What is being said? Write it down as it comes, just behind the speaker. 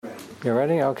You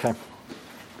ready? Okay.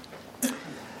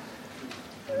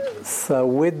 So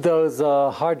with those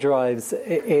hard drives,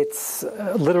 it's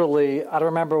literally, I don't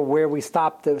remember where we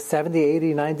stopped, 70,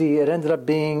 80, 90, it ended up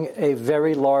being a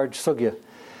very large sugya.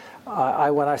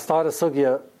 When I start a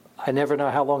sugya, I never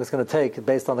know how long it's going to take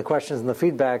based on the questions and the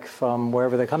feedback from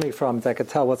wherever they're coming from, that I could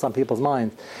tell what's on people's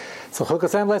mind. So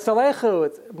Chukasem Le'Salechu,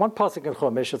 it's one pasuk in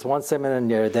Chumash, it's one siman in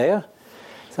Yeridea.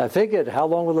 So I figured, how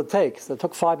long will it take? So it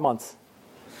took 5 months.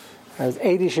 It was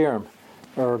 80 shirim,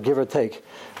 or give or take.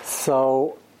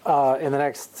 So in the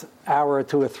next hour or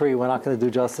 2 or 3, we're not going to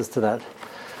do justice to that.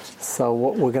 So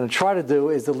what we're going to try to do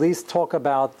is at least talk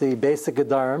about the basic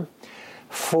gedarim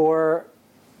for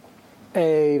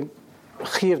a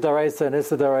Chiyav Daraisa and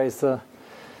Issa Daraisa.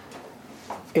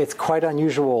 It's quite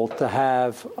unusual to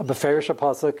have a Beferish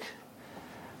pasuk,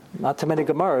 not too many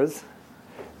Gemaras,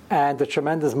 and the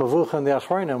tremendous Mavucha and the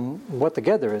Achronim, what the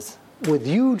Geder is, with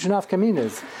huge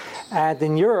nafkaminas. And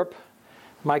in Europe,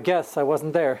 my guess, I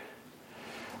wasn't there,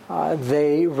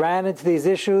 they ran into these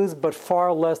issues, but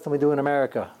far less than we do in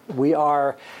America. We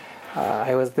are,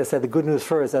 they said the good news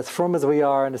first, as frum as we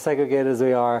are and as segregated as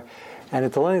we are, and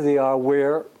intolerant as we are,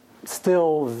 we're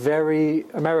still very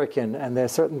American, and there are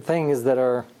certain things that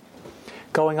are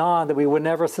going on that we would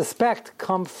never suspect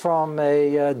come from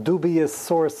a dubious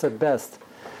source at best.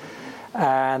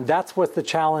 And that's what's the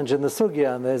challenge in the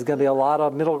sugya, and there's going to be a lot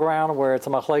of middle ground where it's a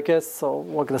machlekes. So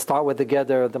we're going to start with the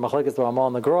machlekes the Ramah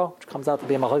and the Gra, which comes out to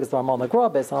be a machlekes the Ramah and the Gra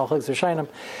based on machlekes Rishonim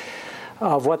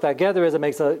of what that gather is. It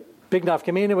makes a big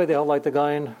nafkamina where they hold like the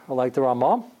Gaon or like the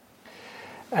Ramah.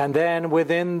 And then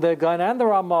within the Gaon and the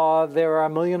Ramah, there are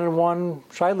 1,000,001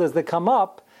 shaylas that come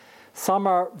up. Some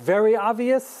are very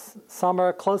obvious, some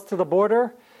are close to the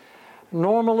border.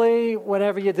 Normally,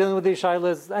 whenever you're dealing with these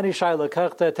shaylas, any shayla,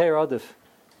 kachta teir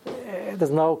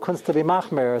there's no kunst to be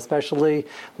machmer, especially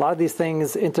a lot of these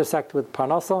things intersect with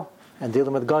parnasa and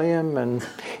dealing with goyim and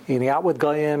eating out with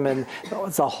goyim, and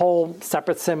it's a whole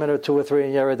separate siman or 2 or 3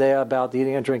 in Yeridea about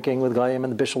eating and drinking with goyim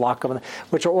and the bishalakim,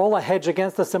 which are all a hedge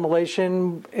against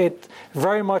assimilation. It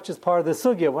very much is part of the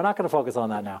sugya. We're not going to focus on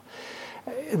that now.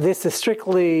 This is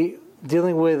strictly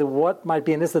dealing with what might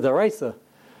be an issa daraisa,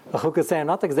 a chukasem,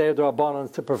 not the gzeir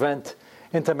d'rabbanan, to prevent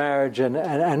intermarriage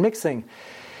and mixing.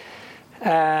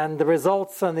 And the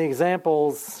results and the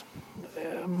examples,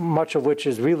 much of which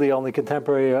is really only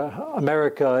contemporary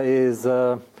America, is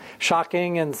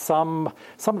shocking, and some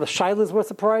of the shaylas were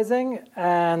surprising.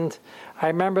 And I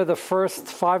remember the first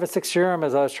 5 or 6 years,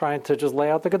 as I was trying to just lay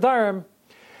out the gedarim,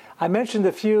 I mentioned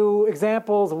a few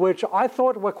examples which I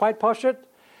thought were quite pashut,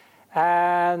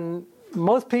 and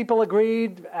most people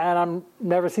agreed, and I'm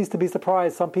never ceased to be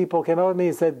surprised. Some people came over to me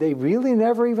and said they really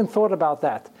never even thought about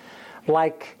that.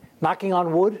 Like knocking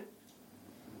on wood.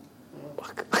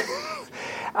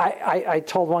 I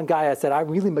told one guy, I said, I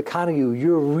really makana you.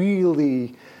 You're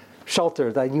really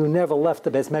sheltered. You never left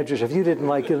the best medrash. If you didn't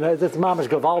that's mamash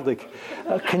gavaldik.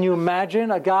 Can you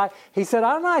imagine a guy? He said,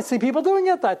 I don't know. I see people doing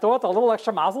it. I thought a little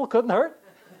extra mazel couldn't hurt.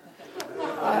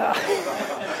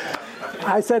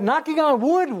 I said, knocking on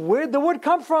wood, where'd the wood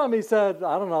come from? He said,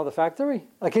 I don't know, the factory.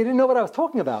 Like, he didn't know what I was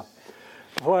talking about.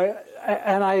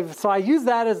 So I use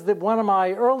that as one of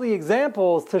my early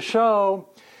examples to show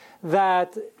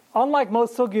that, unlike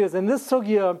most sugyas, in this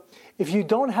sugya, if you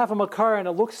don't have a makar and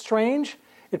it looks strange,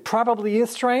 it probably is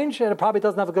strange, and it probably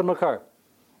doesn't have a good makar.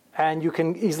 And you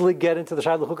can easily get into the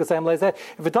shayla chukasem leizeh.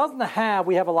 If it doesn't have,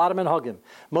 we have a lot of minhagim.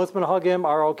 Most minhagim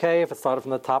are okay if it started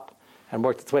from the top and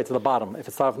worked its way to the bottom. If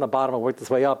it started from the bottom and worked its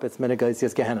way up, it's minig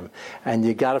yis gehenim. And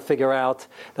you got to figure out,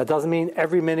 that doesn't mean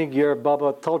every minig your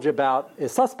Baba told you about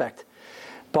is suspect.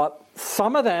 But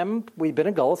some of them, we've been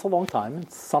in Gullus a long time, and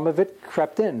some of it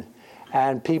crept in.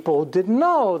 And people who didn't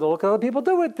know, they look at other people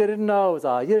do it, they didn't know it was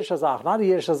a Yiddish azach, not a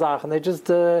Yiddish azach, and they just,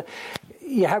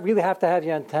 really have to have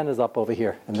your antennas up over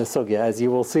here in this sugya, as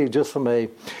you will see just in the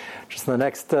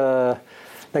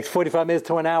next 45 minutes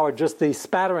to an hour, just the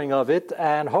spattering of it,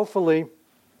 and hopefully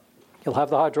you'll have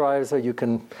the hard drive so you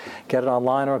can get it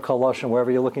online or in Kolosh and wherever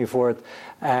you're looking for it,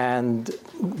 and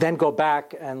then go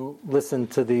back and listen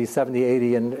to the 70,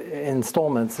 80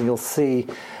 installments, and you'll see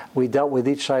we dealt with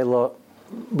each shayla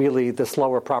really the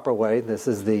slower, proper way. This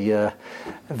is the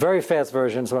very fast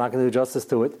version, so we're not going to do justice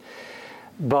to it.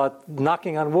 But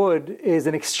knocking on wood is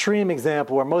an extreme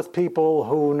example where most people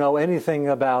who know anything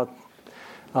about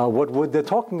what wood they're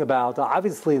talking about,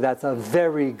 obviously that's a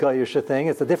very Goyish thing.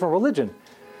 It's a different religion.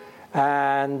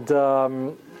 And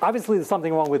obviously there's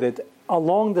something wrong with it.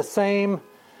 Along the same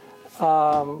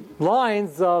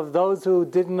lines of those who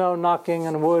didn't know knocking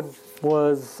on wood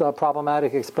was a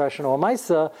problematic expression or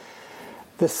maisa,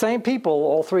 the same people,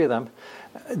 all three of them,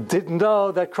 didn't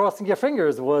know that crossing your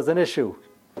fingers was an issue.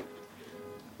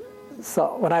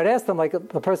 So when I'd ask them, like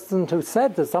the person who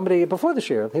said to somebody before the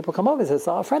shir, people come over and says,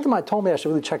 a friend of mine told me I should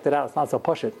really check that out. It's not so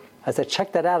push it. I said,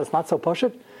 check that out. It's not so push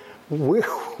it.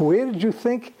 Where did you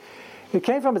think it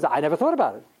came from? I never thought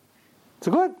about it. It's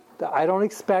good. I don't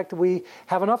expect, we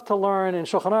have enough to learn in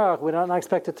Shulchan Aruch. We don't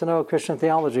expect it to know Christian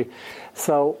theology.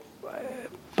 So,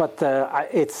 but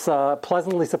it's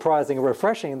pleasantly surprising and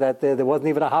refreshing that there wasn't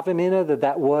even a Havamina,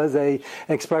 that was an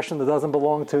expression that doesn't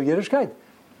belong to Yiddishkeit.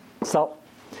 So,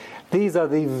 these are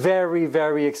the very,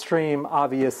 very extreme,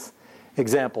 obvious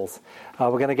examples. We're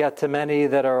going to get to many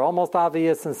that are almost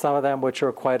obvious and some of them which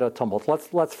are quite a tumult.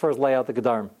 Let's first lay out the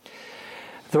Gedarim.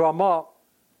 The Ramah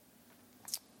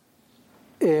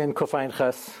in Kufayin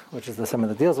Ches, which is the semen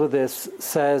that deals with this,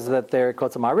 says that they're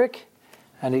Kotzamarik,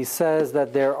 and he says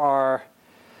that there are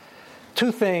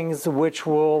two things which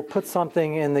will put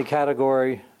something in the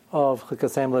category of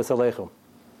Chikasem L'Salechu.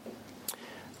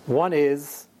 One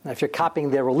is, if you're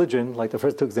copying their religion, like the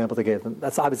first two examples I gave them,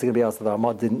 that's obviously going to be also the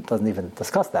Ramah doesn't even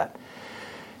discuss that.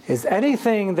 Is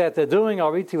anything that they're doing,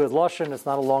 Ariti with Lashon, it's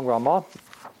not a long Ramah.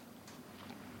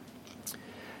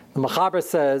 The Mechaber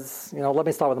says, let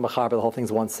me start with the Mechaber, the whole thing's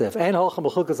one sif. This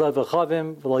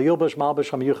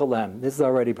is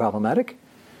already problematic.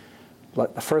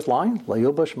 Like the first line, like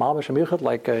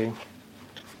a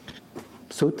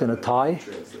suit and a tie.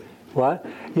 What?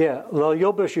 Yeah,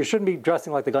 you shouldn't be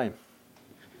dressing like the Goyim.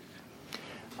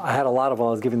 I had a lot of, while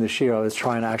I was giving the shir, I was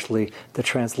trying to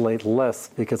translate less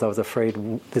because I was afraid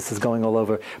this is going all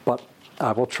over. But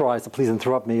I will try, so please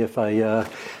interrupt me if I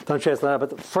don't translate that. But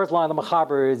the first line of the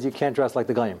Mechaber is you can't dress like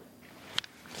the Goyim.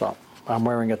 So I'm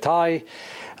wearing a tie.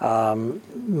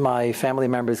 My family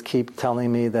members keep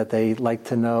telling me that they like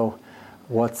to know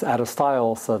what's out of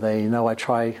style, so they know I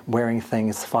try wearing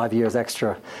things 5 years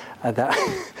extra. That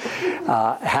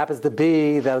happens to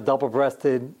be that a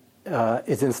double-breasted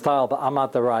is in style, but I'm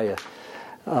not the raya.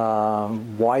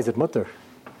 Why is it mutter?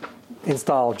 In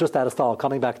style, just out of style,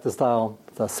 coming back to style,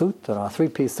 a suit, a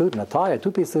three-piece suit, and a tie, a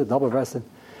two-piece suit, double-breasted.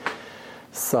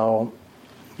 So,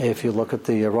 if you look at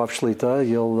the Rav Shlita,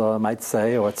 you'll might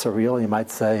say, or it's surreal, you might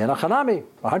say, and a Hanami,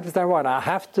 100% right. I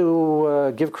have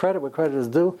to give credit where credit is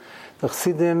due. The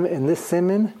Chassidim in this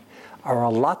siman are a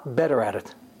lot better at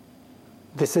it.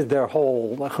 This is their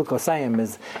whole Chukosayim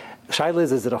is, Shaila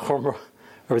is it a chumrah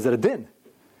or is it a din?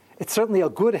 It's certainly a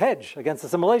good hedge against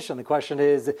assimilation. The question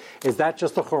is that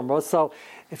just a chumrah? So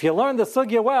if you learn the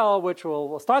sugya well, which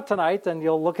we'll start tonight, and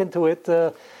you'll look into it,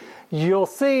 you'll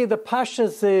see the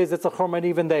pashas is it's a chumrah, and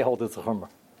even they hold it's a chumrah.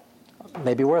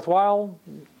 Maybe worthwhile,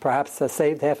 perhaps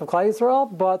saved half of Klal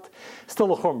Yisrael, but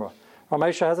still a chumrah.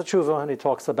 Ramesha has a tshuva, and he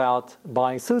talks about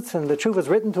buying suits, and the tshuva is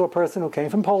written to a person who came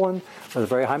from Poland with a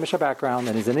very high Mishnah background,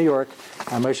 and he's in New York,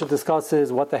 and Ramesha discusses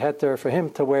what the heter for him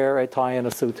to wear a tie and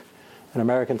a suit, an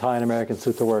American tie and American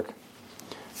suit to work.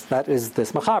 That is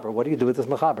this Mechaber. What do you do with this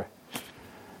Mechaber?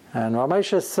 And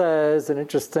Ramesha says, an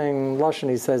interesting lashon,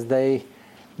 he says they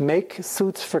make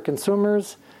suits for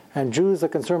consumers, and Jews are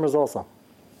consumers also.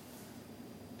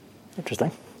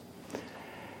 Interesting.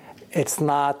 It's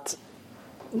not...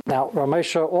 Now,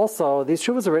 Ramesha also, these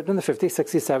tshuvas are written in the 50s,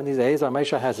 60s, 70s, 80s.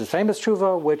 Ramesha has his famous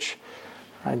tshuva, which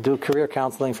I do career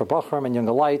counseling for Bachram and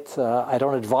Younger Light. I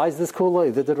don't advise this kula,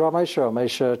 either did Ramesha.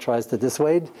 Ramesha tries to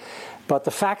dissuade. But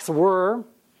the facts were,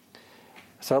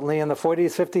 certainly in the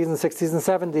 40s, 50s, and 60s,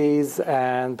 and 70s,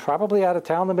 and probably out of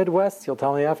town, the Midwest, you'll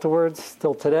tell me afterwards,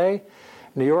 still today,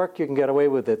 New York, you can get away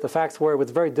with it. The facts were, it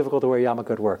was very difficult to wear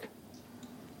yarmulke at work.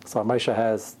 So Ramesha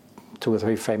has 2 or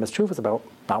 3 famous tshuvas about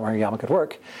not wearing yarmulke at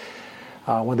work.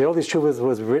 When all these tshuvas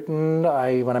was written,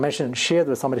 when I mentioned in Shir, there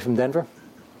was somebody from Denver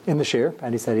in the Shir,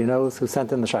 and he said he knows who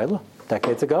sent in the Shaila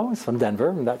decades ago. He's from Denver,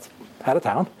 and that's out of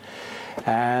town.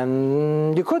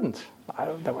 And you couldn't.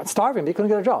 They were starving, but you couldn't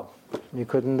get a job. You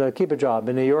couldn't keep a job.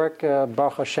 In New York,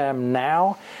 Baruch Hashem,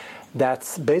 now,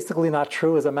 that's basically not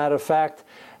true. As a matter of fact,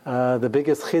 the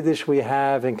biggest chiddush we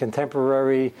have in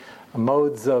contemporary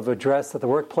modes of address at the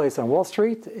workplace on Wall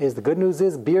Street is, the good news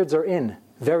is, beards are in,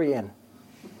 very in.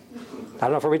 I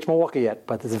don't know if I reached Milwaukee yet,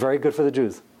 but it's very good for the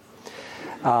Jews.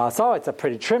 So it's a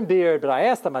pretty trim beard, but I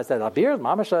asked them, I said, a beard,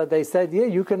 mamish? They said, yeah,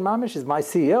 you can mamish, he's my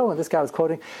CEO, and this guy was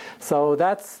quoting. So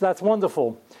that's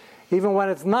wonderful. Even when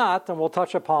it's not, and we'll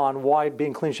touch upon why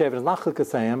being clean-shaven is not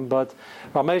chukasayim, but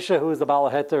Ramesha, who is the Baal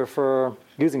HaHeter for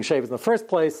using shavers in the first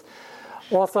place,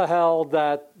 also held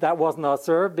that wasn't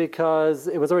asur because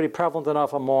it was already prevalent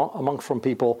enough among from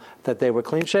people that they were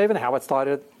clean-shaven. How it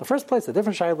started in the first place, a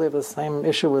different shayla, the same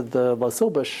issue with the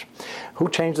Lasilbish. Who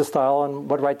changed the style and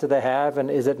what right do they have, and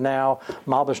is it now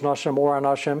Malbish Nashim or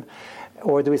Anashim?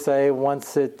 Or do we say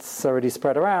once it's already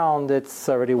spread around, it's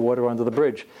already water under the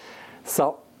bridge?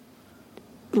 So,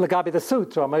 Lagabi the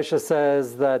suit, Moshe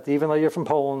says that even though you're from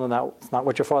Poland and that's not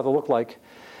what your father looked like,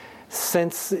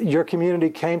 since your community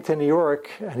came to New York,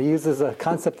 and he uses a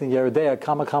concept in Yeridea,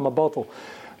 kama kama botel,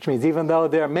 which means even though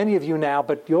there are many of you now,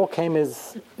 but you all came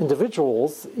as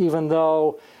individuals, even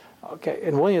though,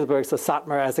 in Williamsburg, so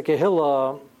Satmar as a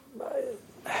Kehillah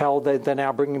held that they're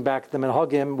now bringing back the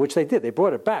Minhagim, which they did. They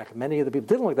brought it back. Many of the people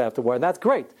didn't like that after the war, and that's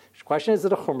great. The question is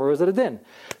it a chumrah or is it a din?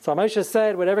 So Moshe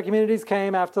said, whatever communities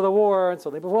came after the war, and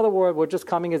certainly before the war, were just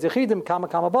coming as Yechidim, kama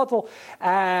kama batel,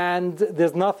 and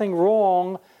there's nothing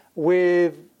wrong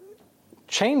with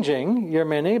changing your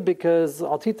mini, because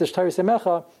Altitish Tari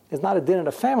Semecha is not a din in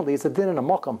a family, it's a din in a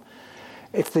mokum.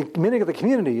 It's the minig of the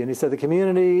community, and he said the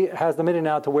community has the minig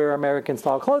now to wear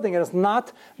American-style clothing, and it's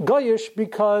not goyish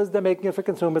because they're making it for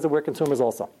consumers, and we're consumers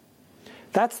also.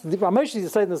 That's the Ramesh you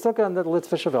say in the Sukkah, and that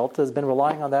Litzvah Shavelt has been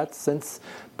relying on that since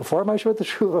before Moshe wrote the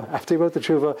Tshuva, after he wrote the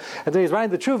Tshuva, and then he's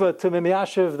writing the Tshuva to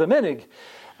Mimiyashiv the minig.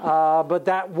 But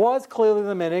that was clearly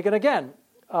the minig, and again,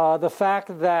 the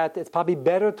fact that it's probably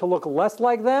better to look less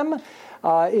like them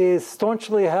is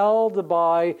staunchly held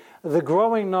by the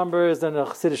growing numbers in the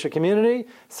Chassidish community,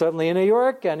 certainly in New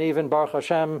York, and even Baruch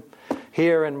Hashem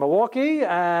here in Milwaukee,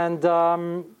 and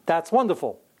that's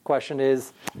wonderful. Question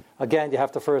is, again, you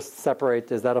have to first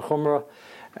separate, is that a chumrah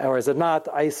or is it not?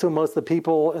 I assume most of the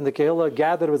people in the Kehillah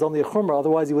gathered it was only a chumrah,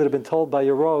 otherwise you would have been told by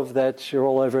your rov that you're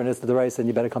all over and it's the race and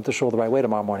you better come to shul the right way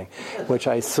tomorrow morning, which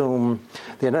I assume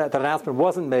that announcement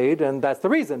wasn't made, and that's the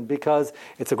reason, because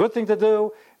it's a good thing to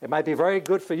do, it might be very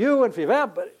good for you and for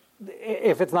Yvette, but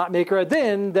if it's not Maker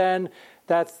Adin, then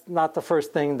that's not the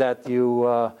first thing that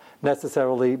you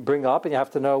necessarily bring up, and you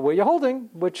have to know where you're holding,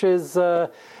 which is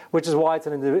why it's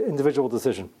an individual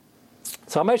decision.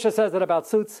 So Moshe says that about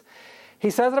suits. He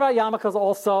says it about yarmulkes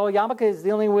also. Yarmulke is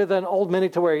dealing with an old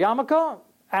minute to wear yarmulke,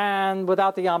 and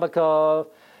without the yarmulke,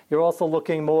 you're also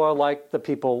looking more like the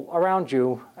people around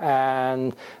you,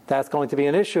 and that's going to be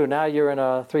an issue. Now you're in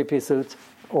a three-piece suit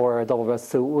or a double-breast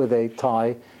suit with a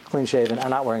tie, clean-shaven, and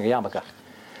not wearing a yarmulke.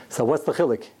 So what's the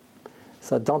chilik?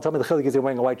 So don't tell me the chilik is you're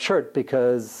wearing a white shirt,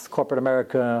 because corporate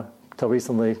America, till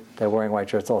recently, they're wearing white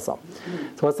shirts also.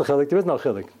 So what's the chilik? There is no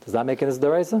chilik. Does that make it as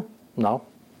deraisa? No.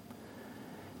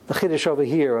 The chiddush over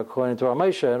here, according to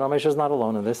Ramesha, and Ramesha is not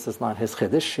alone in this, it's not his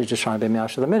chiddush, he's just trying to be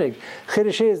miyash the minig.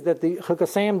 Chiddush is that the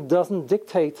Chukasayim doesn't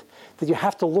dictate that you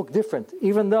have to look different,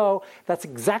 even though that's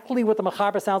exactly what the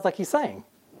Mechaber sounds like he's saying.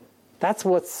 That's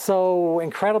what's so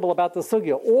incredible about the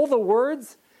sugya. All the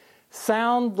words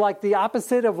sound like the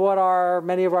opposite of what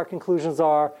many of our conclusions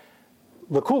are,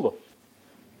 l'kula.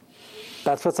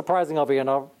 That's what's surprising over here.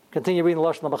 Now, continue reading the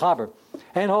Lashon of the Mechaber.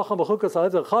 Ein hocham b'chukas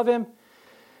ha'lev chavim.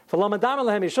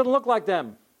 You shouldn't look like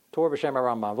them. Tor b'shem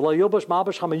Rambam. V'lo yilbush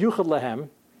malbush hamayuchad lehem.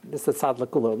 This is tzad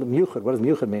l'kula. Miyuchad. What does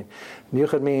miyuchad mean?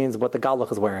 Miyuchad means what the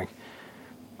galach is wearing.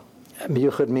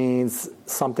 Miyuchad means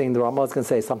something, the Rambam is going to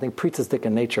say, something priestistic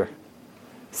in nature.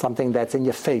 Something that's in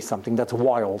your face, something that's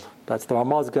wild. That's the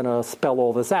Rambam is going to spell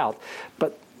all this out.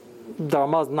 But the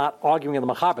Rambam is not arguing in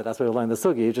the Mechaber. That's what we learned in the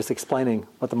Sugi. He's just explaining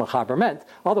what the Mechaber meant.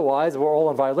 Otherwise, we're all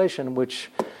in violation, which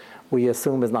we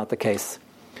assume is not the case.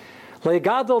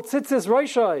 Le'gadol tzitzis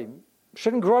roishai.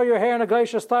 Shouldn't grow your hair in a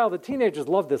geisha style. The teenagers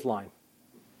love this line.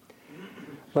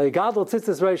 Le'gadol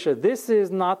tzitzis roishai. This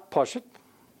is not pashut.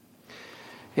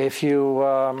 If you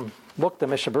look, the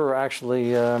Mishabura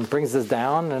actually brings this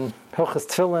down, and Hilchas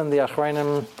Tefillin, the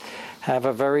Achrayim have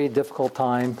a very difficult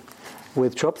time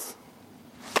with chups,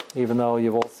 even though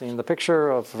you've all seen the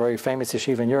picture of a very famous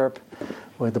yeshiva in Europe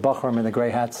with the Bachram and the gray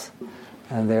hats,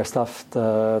 and they're stuffed,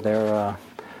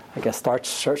 starch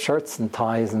shirts and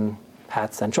ties and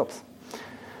hats and chups.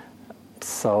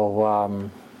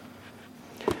 So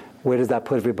where does that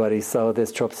put everybody? So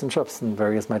there's chups and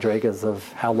various madregas of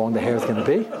how long the hair is going to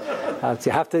be.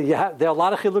 There are a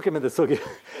lot of chilukim in the sugi.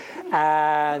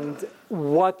 And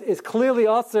what is clearly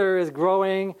usher is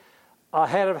growing a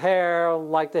head of hair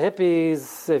like the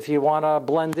hippies, if you want to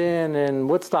blend in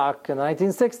Woodstock in the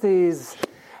 1960s,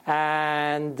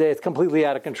 and it's completely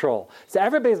out of control. So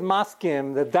everybody's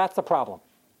maskim that's a problem.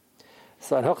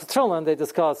 So in Hilchos Tefillin, they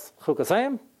discuss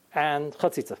chukasayim and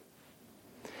chatzitza.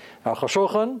 Now,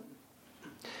 Chashulchan,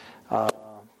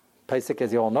 Pesach,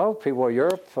 as you all know, pre-war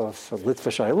Europe of Litzvah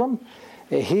Sha'ilim,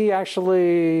 he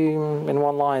actually, in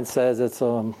one line, says it's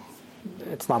not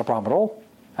a problem at all,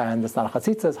 and it's not a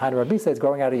chatzitza. It's Hainu Rabbi says it's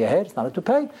growing out of your head. It's not a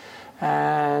toupee,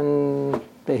 and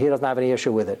he doesn't have any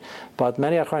issue with it. But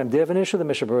many Achronim do have an issue. The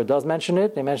Mishnah Berurah does mention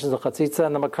it. He mentions the chatzitza,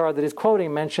 and the Makar that he's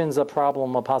quoting mentions a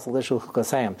problem, a possible issue with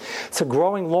chukasayim. So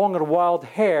growing long and wild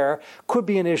hair could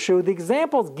be an issue. The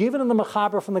examples given in the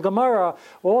Mechaber from the Gemara,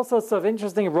 all sorts of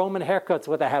interesting Roman haircuts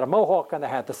where they had a mohawk and they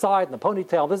had the side and the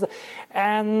ponytail.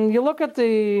 And you look at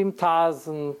the Taz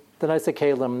and the Nosei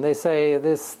Kelim, they say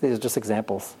these are just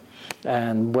examples.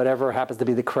 And whatever happens to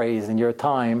be the craze in your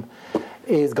time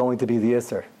is going to be the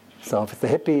Isser. So if it's the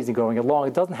hippies and going along,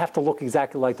 it doesn't have to look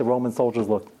exactly like the Roman soldiers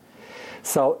looked.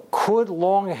 So could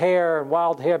long hair and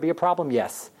wild hair be a problem?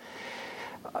 Yes.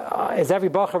 Is every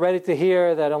bacha ready to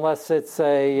hear that unless it's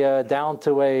down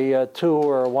to a 2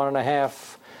 or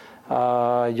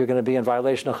 1.5, you're going to be in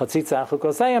violation of chatzitza and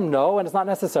chukosayim? No, and it's not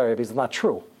necessary because it's not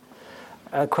true.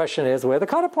 The question is where the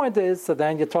cutoff point is. So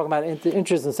then you're talking about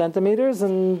inches and centimeters,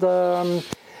 and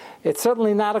it's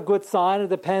certainly not a good sign. It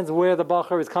depends where the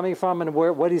bacher is coming from and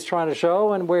what he's trying to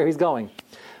show and where he's going,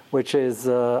 which is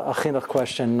a chinuch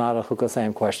question, not a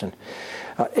chukosayim question.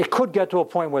 It could get to a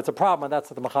point where it's a problem, and that's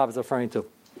what the Mechaber is referring to.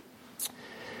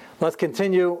 Let's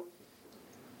continue.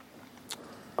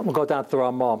 We'll go down to the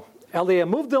Ramah. Eliyah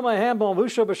moved my hand on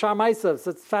Vusha B'Shar Maisav.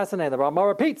 So it's fascinating. The Ramah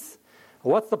repeats.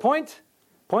 What's the point?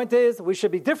 Point is, we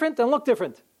should be different and look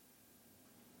different.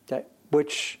 Okay,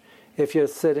 which, if you're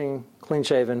sitting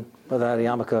clean-shaven without a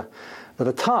yarmulke, with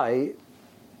a tie,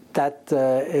 that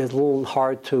is a little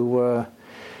hard to.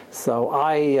 So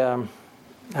I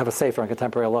have a sefer on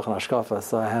contemporary halacha and hashkafa.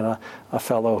 So I had a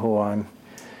fellow who I'm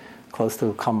close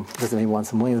to come visit me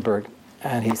once in Williamsburg,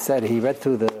 and he said he read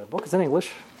through the book. It's in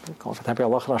English. Called Contemporary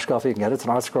Halacha and Hashkafa. You can get it. It's an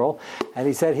art scroll. And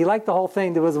he said he liked the whole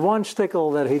thing. There was one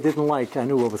shtickle that he didn't like. I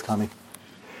knew what was coming.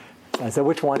 I said,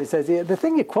 which one? He says, yeah, the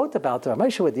thing you quote about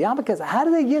Moshe with the yarmulke is, how do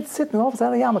they get sitting all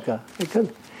without a yarmulke? They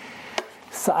couldn't.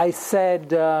 So I said,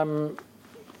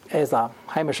 there's a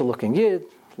Haimish-looking yid,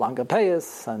 longer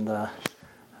payas, and a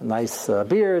nice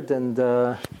beard, and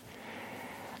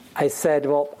I said,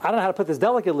 well, I don't know how to put this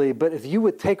delicately, but if you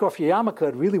would take off your yarmulke,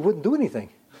 it really wouldn't do anything.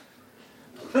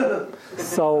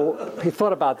 So he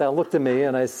thought about that and looked at me,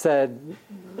 and I said,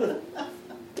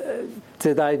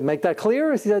 did I make that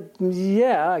clear? He said,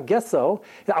 yeah, I guess so.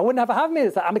 I wouldn't have a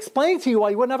havamina. I'm explaining to you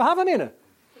why you wouldn't have a havamina.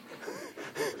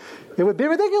 It would be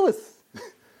ridiculous.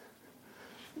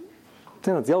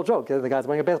 It's the old joke. The guy's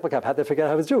wearing a baseball cap. How'd they figure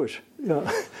out I was Jewish? You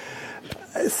know?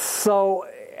 So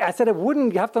I said it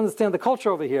wouldn't. You have to understand the culture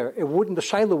over here. It wouldn't. The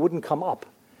shaila wouldn't come up.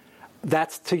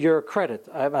 That's to your credit.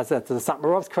 I said to the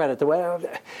Satmarov's credit.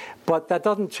 But that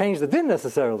doesn't change the din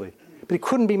necessarily. But he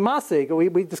couldn't be masig.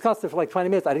 We discussed it for like 20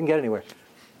 minutes. I didn't get anywhere.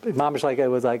 Mamish, like it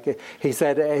was like he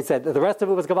said the rest of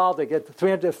it was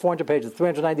gavaldik. 400 pages,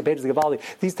 390 pages of gavaldik.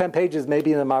 These 10 pages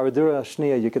maybe in the Maradura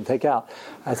Shnia you can take out.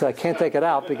 I said I can't take it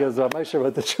out because Moshe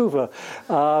wrote the tshuva.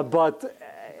 But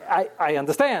I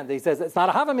understand. He says it's not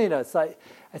a havamina. So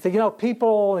I said,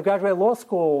 people in graduate law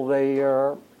school, they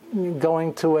are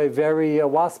going to a very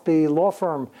waspy law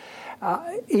firm.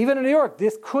 Even in New York,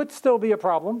 this could still be a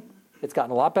problem. It's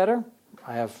gotten a lot better.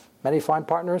 I have many fine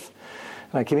partners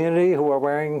in my community who are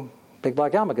wearing big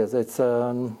black yarmulkes. It's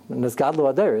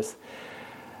Nisgadlu Aderis.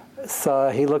 So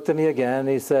he looked at me again and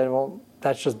he said, well,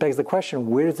 that just begs the question,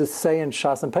 where does it say in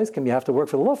Shas and Pesachim you have to work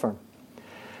for the law firm?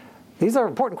 These are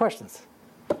important questions.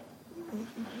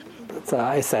 So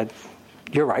I said,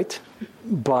 you're right,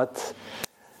 but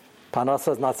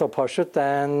Panasa is not so pashut,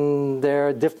 and there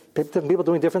are people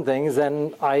doing different things,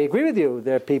 and I agree with you.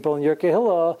 There are people in your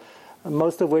kehillah,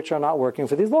 most of which are not working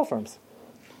for these law firms.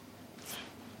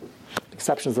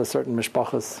 Exceptions are certain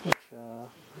mishpachas, which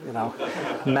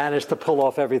manage to pull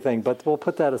off everything, but we'll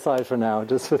put that aside for now.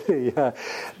 Just for the,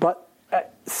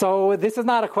 so this is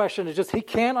not a question. It's just he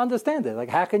can't understand it. Like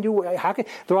how can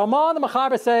the Ramah and the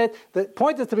Mechaber said the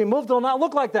point is to be moved will not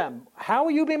look like them. How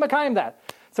will you be Mekayim that?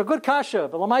 So good kasha,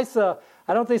 but Lamaisa,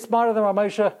 I don't think smarter than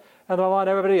Ramosha and Ramah and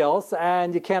everybody else,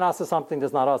 and you can't answer something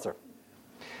that's not answer.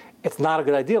 It's not a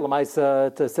good idea,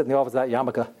 Lamaisa, to sit in the office without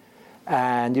yarmulke,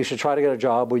 and you should try to get a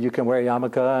job where you can wear a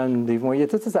yarmulke and even wear your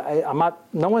tzitzis.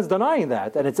 No one's denying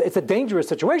that, and it's a dangerous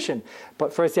situation.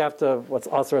 But first you have to, what's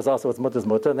asr is asr, what's mutter is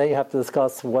mutter, and then you have to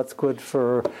discuss what's good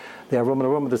for the room in a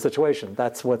room of the situation.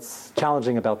 That's what's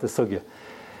challenging about this sugya.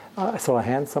 I saw a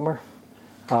hand somewhere.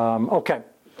 Okay.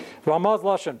 Ramaz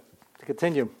Lashon, to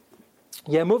continue.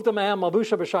 Now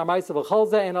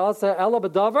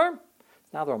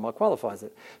the Ramah qualifies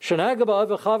it. So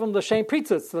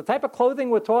the type of clothing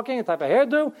we're talking, the type of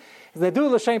hairdo, is they do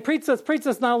l'shem pritzas.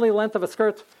 Pritzas not only length of a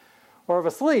skirt or of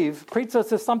a sleeve.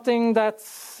 Pritzas is something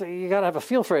that's, you got to have a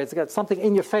feel for it. It's got something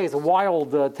in your face,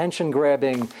 wild,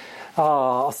 attention-grabbing,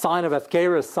 a sign of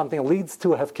hefkeris, something that leads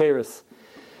to a hefkeris.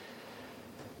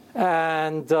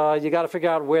 And you got to figure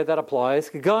out where that applies.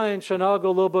 You have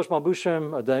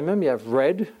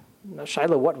red.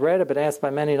 Shaila, what red? I've been asked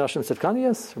by many Nashim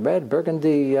Sitkanias. Red,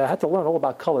 burgundy. I had to learn all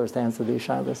about colors to answer these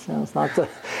Shailas. It's not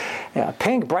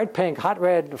pink, bright pink, hot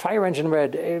red, fire engine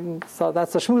red. So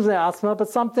that's the shmuzne asma, but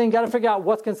something, got to figure out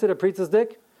what's considered pritzas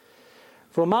dik.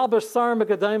 For malbash sar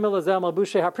mekadayim lezel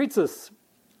malbushe hapritzas.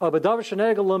 Abadav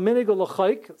shenegel laminig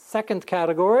l'chayk. Second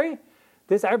category.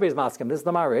 This everybody's maskim. This is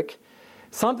the marik.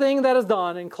 Something that is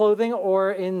done in clothing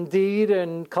or in deed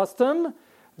and custom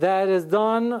that is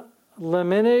done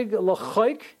leminig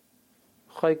l'chayk.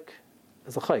 Chayk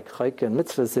is a chayk. Chayk and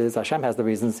mitzvahs is Hashem has the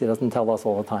reasons. He doesn't tell us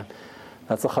all the time.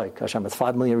 That's a chayk. Hashem has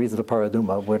 5 million reasons for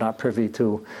paraduma. We're not privy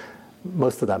to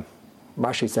most of them.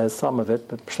 Rashi says some of it,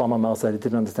 but Shlomo Mel said he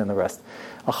didn't understand the rest.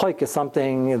 A chayk is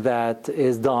something that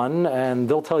is done, and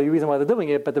they'll tell you the reason why they're doing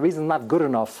it, but the reason is not good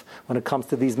enough when it comes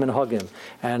to these minhagim.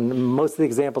 And most of the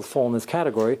examples fall in this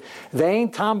category. They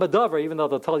ain't tam b'davar, even though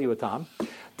they'll tell you a tam.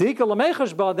 Then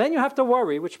you have to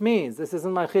worry, which means, this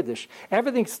isn't my chiddush,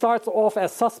 everything starts off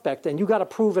as suspect, and you got to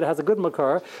prove it has a good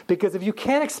makar, because if you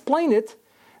can't explain it,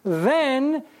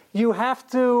 then you have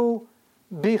to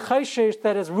be chayshesh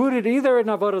that is rooted either in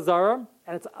Avodah Zarah,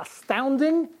 and it's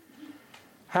astounding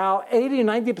how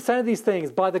 80-90% of these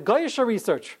things, by the Goyish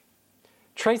research,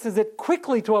 traces it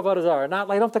quickly to Avodah Zarah. Not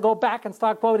like you don't have to go back and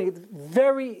start quoting. It's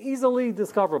very easily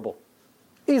discoverable.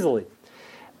 Easily.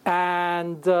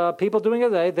 And people doing it,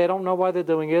 they don't know why they're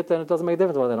doing it, and it doesn't make a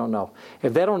difference why they don't know.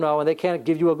 If they don't know and they can't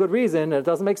give you a good reason, and it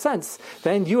doesn't make sense,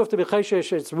 then you have to be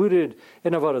chayshesh, it's rooted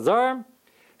in Avodah Zarah.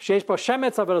 Sheish bo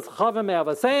shemetz Avodah Chavim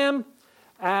me'avasayim.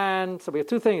 And so we have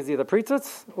two things, either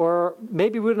pritzitz, or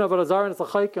maybe we don't know Avodah Zarah and it's a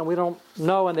chayk, and we don't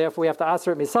know, and therefore we have to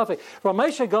answer it misafik.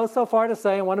 Ramesha goes so far to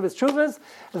say in one of his chuvas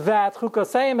that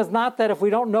chukosayim is not that if we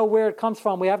don't know where it comes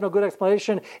from, we have no good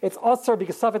explanation, it's osir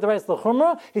because safik the rest of the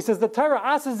chumrah. He says the Torah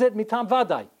asks it mitam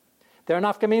vadai. There are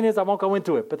nafkaminas, I won't go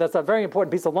into it, but that's a very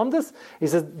important piece of lumdus. He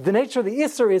says the nature of the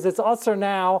isser is it's osir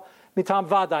now mitam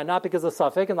vadai, not because of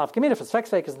safik, and nafkamina for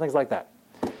sfek and things like that.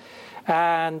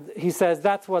 And he says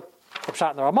that's what the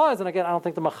Pshat in the Ramah is, and again, I don't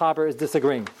think the Machaber is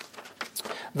disagreeing.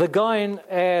 The Gaon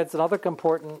adds another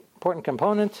important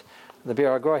component. The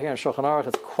Bir Agora here in Shulchan Aruch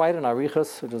is quite an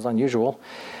arichas, which is unusual,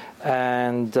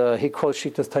 and he quotes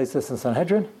Shitas Taisus in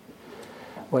Sanhedrin,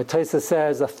 where Taisus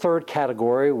says a third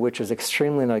category, which is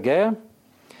extremely nagea.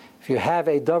 If you have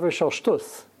a davar shel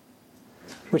shtus,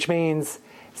 which means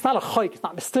it's not a chayk, it's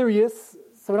not mysterious,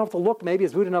 so we don't have to look, maybe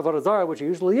it's rooted in Avodah Zarah, which it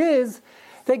usually is.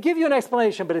 They give you an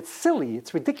explanation, but it's silly,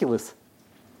 it's ridiculous.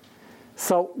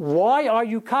 So why are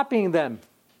you copying them?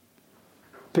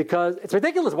 Because it's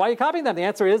ridiculous. Why are you copying them? The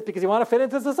answer is because you want to fit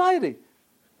into society.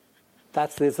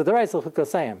 That's the Reisel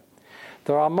Chukosayim.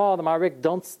 The Ramah, the Marik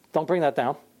don't bring that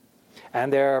down.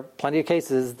 And there are plenty of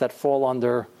cases that fall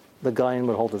under the Gaon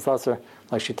would hold as Asr,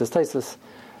 like Shitas Taisus.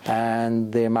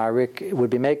 And the Marik would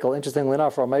be Mekel, interestingly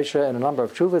enough, for Moshe and a number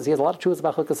of chuvas. He has a lot of chuvas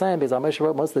about Chukosayim because Moshe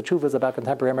wrote most of the chuvas about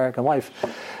contemporary American life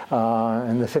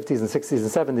in the 50s and 60s and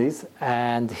 70s.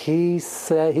 And he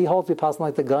holds the passing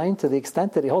like the Gaon to the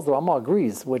extent that he holds the Ramah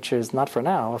agrees, which is not for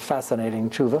now a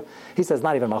fascinating chuva. He says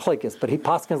not even Machlekes, but he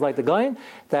paskins like the Gaon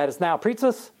that it's now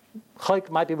Pritzus. Chayk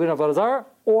might be B'nai Avodah Zarah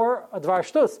or a Dvar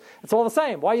Shtus. It's all the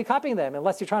same. Why are you copying them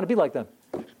unless you're trying to be like them?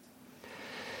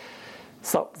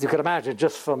 So, as you could imagine,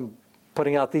 just from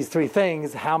putting out these three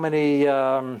things, how many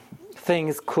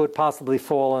things could possibly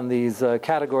fall in these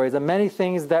categories. And many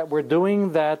things that we're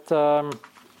doing that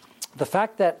the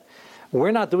fact that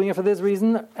we're not doing it for this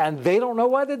reason and they don't know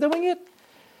why they're doing it,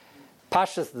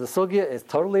 Pashas, the Sugya, is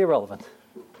totally irrelevant.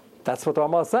 That's what the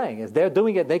Ramah is saying, is they're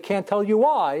doing it, they can't tell you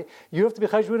why. You have to be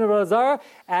Cheshbon Avodah Zarah,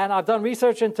 and I've done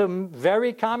research into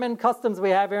very common customs we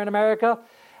have here in America,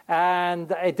 and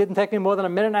it didn't take me more than a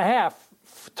minute and a half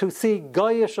to see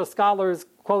Goyish scholars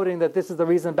quoting that this is the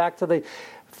reason back to the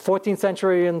 14th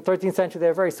century and 13th century. They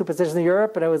were very superstitious in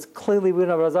Europe, and it was clearly B'nai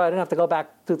Avodah Zarah. I didn't have to go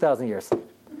back 2,000 years.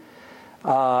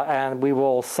 And we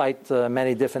will cite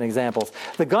many different examples.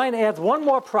 The Gaon adds one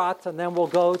more prat, and then we'll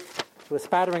go to a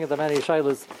spattering of the many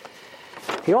shaylas.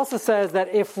 He also says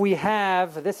that if we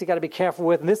have, this you got to be careful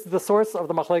with, and this is the source of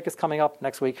the machlekes coming up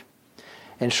next week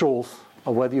in shuls,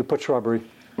 of whether you put shrubbery.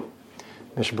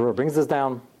 Mishnah Berurah brings this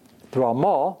down through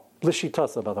Ramah,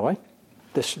 Lishitasa, by the way.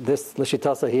 This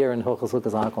Lishitasa here in Hilchos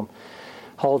Lukas Anakum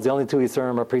holds the only two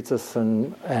Yisurim are Pritzis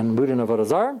and Rudin of Avodah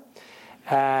Zarah.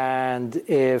 And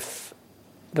if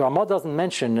the Ramah doesn't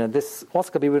mention, this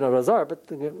also could be Rudin of Avodah Zarah, but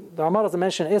the Ramah doesn't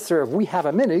mention Isser, if we have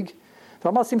a minig, the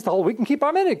Ramah seems to hold we can keep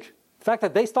our minig. The fact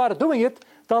that they started doing it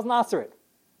doesn't answer it.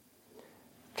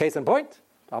 Case in point,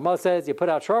 Ramah says you put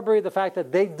out shrubbery, the fact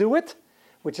that they do it,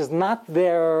 which is not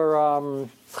their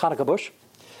Hanukkah bush.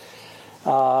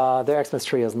 Their Xmas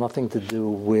tree has nothing to do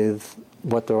with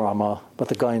what the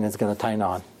Goyin is going to tie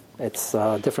on. It's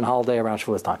a different holiday around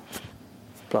Shavuos time.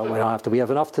 But we don't have to. We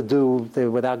have enough to do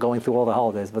without going through all the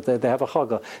holidays. But they have a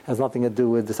Chagah. It has nothing to do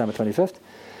with December 25th.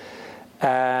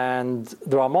 And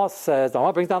the Ramah says, the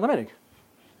Ramah brings down the minig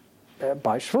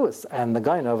by Shavuos. And the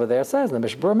Goyin over there says, and the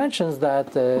Mishnah mentions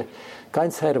that the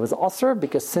Goyin said it was Osir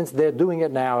because since they're doing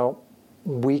it now,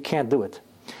 we can't do it.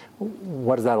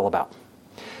 What is that all about?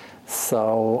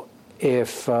 So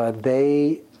if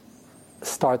they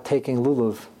start taking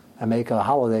Lulav and make a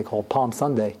holiday called Palm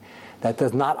Sunday, that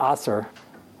does not Osir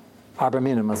Arba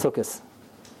Minim and Sukkos.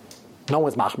 No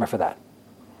one's machmer for that.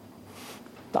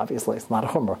 Obviously, it's not a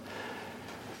chumrah.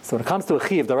 So when it comes to a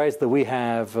chiv, the rights that we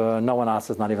have, no one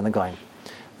asks, not even the Goyin.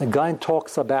 The Goyin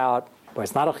talks about, well,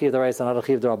 it's not a chiv, the rights, not a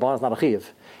chiv, the rabban, it's not a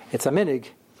chiv. It's a minig,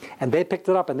 and they picked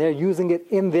it up and they're using it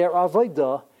in their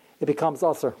avodah. It becomes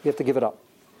asr. You have to give it up,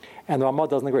 and the Ramah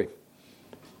doesn't agree.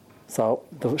 So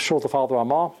the shuls follow the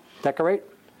Ramah, decorate.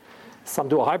 Some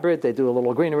do a hybrid; they do a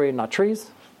little greenery, not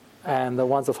trees. And the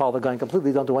ones that follow the Goyin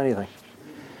completely don't do anything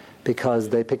because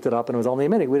they picked it up and it was only a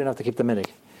minig. We didn't have to keep the minig.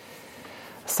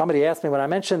 Somebody asked me when I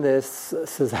mentioned this,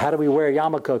 says, how do we wear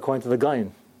yarmulke according to the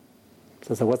Goyin?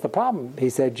 So I said, what's the problem? He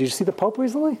said, did you see the Pope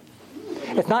recently?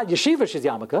 It's not yeshivish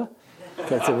yarmulke.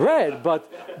 It's a red, but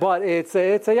it's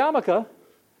a yarmulke.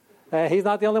 He's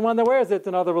not the only one that wears it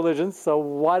in other religions, so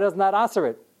why does not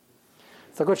Asr it?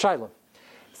 It's a good shayla.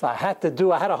 So I had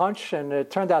a hunch, and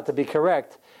it turned out to be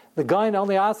correct. The Goyin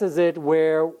only asks it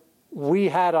where we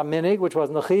had a minig, which was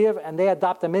Nechiv, and they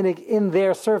adopt a minig in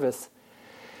their service.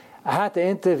 I had to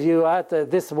interview,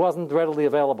 this wasn't readily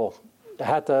available. I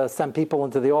had to send people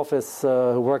into the office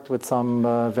who worked with some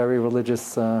very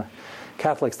religious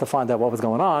Catholics to find out what was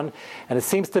going on. And it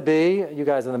seems to be, you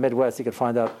guys in the Midwest, you could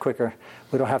find out quicker.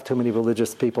 We don't have too many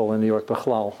religious people in New York,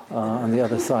 Bechlal, on the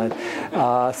other side.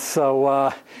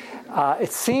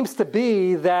 It seems to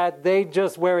be that they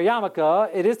just wear a yarmulke.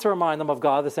 It is to remind them of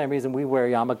God, the same reason we wear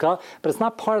a yarmulke, but it's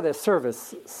not part of their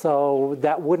service. So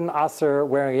that wouldn't asr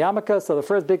wearing a yarmulke. So the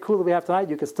first big kula we have tonight,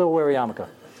 you can still wear a yarmulke.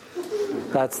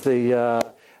 That's the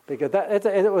because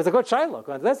it was a good shayla.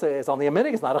 It's only a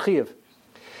minig. It's not a chiyuv.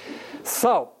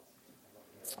 So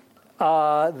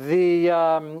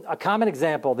a common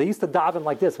example, they used to daven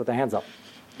like this with their hands up.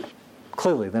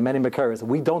 Clearly, there are many makaras.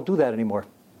 We don't do that anymore.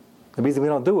 The reason we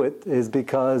don't do it is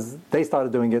because they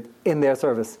started doing it in their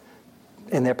service,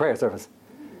 in their prayer service,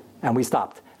 and we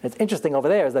stopped. And it's interesting over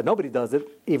there is that nobody does it,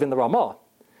 even the Ramah.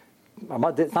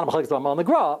 It's not a machlokes Ramah and the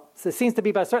Gra. So it seems to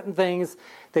be by certain things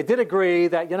they did agree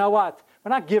that, you know what, we're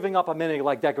not giving up a minig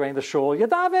like decorating the shul. You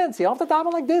daven, so you don't have to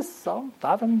daven like this. So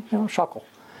daven, shakel.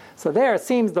 So there it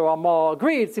seems the Ramah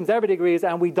agreed. It seems everybody agrees,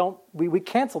 and we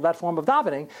canceled that form of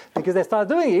davening because they started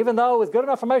doing it, even though it was good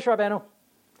enough for Moshe Rabbeinu.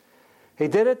 He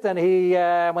did it, and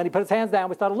when he put his hands down,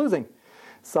 we started losing.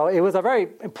 So it was a very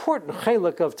important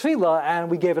chiluk of tefillah, and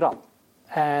we gave it up.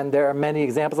 And there are many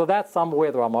examples of that, some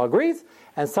where the Ramah agrees,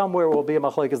 and some where it will be a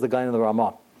machlokes the Goyin and the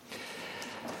Ramah.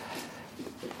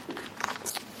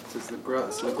 The Gra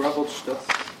holds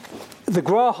shtus? The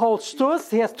Gra holds shtus.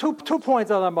 He has two points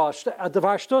on the Ramah.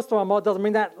 Devar shtus, the Ramah doesn't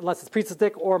mean that unless it's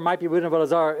priesthoodic or might be written about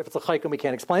Azar. If it's a chayk and we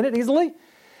can't explain it easily.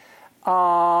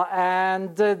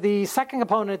 And the second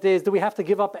component is, do we have to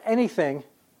give up anything,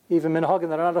 even minhagim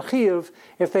that are not a chiyuv,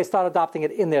 if they start adopting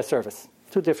it in their service?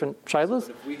 Two different shaylas.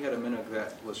 But if we had a minhag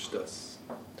that was shtus,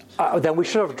 then we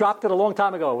should have dropped it a long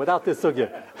time ago without this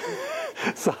sugya.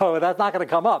 So that's not going to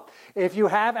come up. If you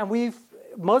have, and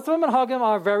most of them minhagim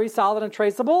are very solid and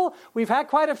traceable. We've had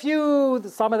quite a few.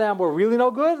 Some of them were really no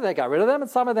good. They got rid of them,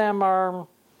 and some of them are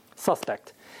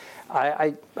suspect.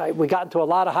 We got into a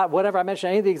lot of whatever I mentioned,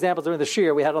 any of the examples during the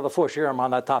shir, we had another 4 shiurim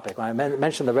on that topic. When I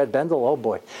mentioned the red bendel, oh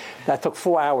boy, that took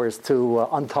 4 hours to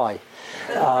untie.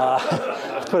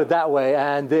 Let's put it that way.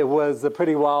 And it was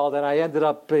pretty wild. And I ended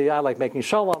up, I like making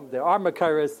shalom. There are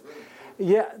makaris.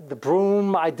 Yeah, the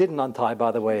broom, I didn't untie,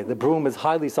 by the way. The broom is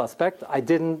highly suspect. I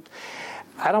don't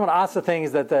want to ask the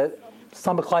things that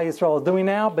some of Klal Yisrael is doing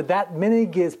now, but that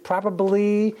minig is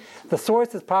probably, the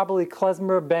source is probably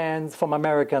klezmer bands from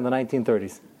America in the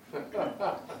 1930s.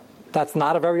 That's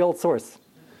not a very old source.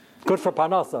 Good for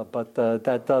Parnasa, but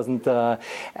that doesn't,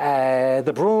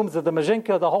 the brooms, the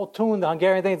Majinka, the whole tune, the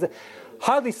Hungarian things,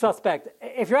 hardly suspect.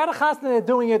 If you're at a chasna and they're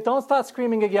doing it, don't start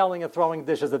screaming and yelling and throwing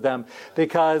dishes at them,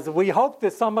 because we hope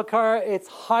this Samakar, it's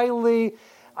highly,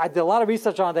 I did a lot of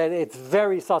research on that, it's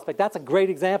very suspect. That's a great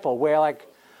example where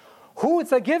who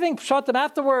it's a giving pshatim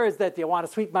afterwards that you want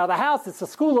to sweep them out of the house, it's a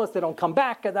school list, they don't come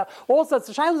back, and all sorts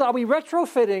of shaylas. Are we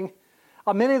retrofitting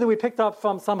a minig that we picked up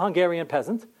from some Hungarian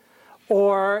peasant,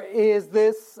 or was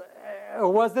this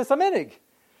a minig?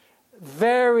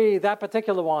 That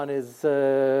particular one is,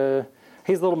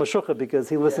 he's a little meshukah because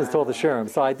he listens to all the shirim.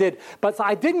 So I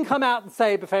didn't come out and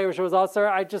say Beferish was Aser.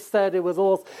 I just said it was a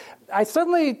little. I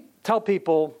certainly tell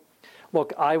people,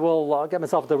 look, I will get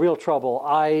myself into real trouble.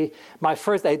 My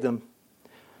first Edom,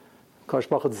 Kosh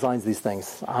Baruch Hu designs these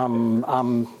things.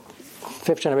 I'm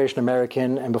fifth generation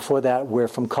American, and before that, we're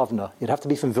from Kovna. You'd have to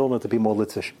be from Vilna to be more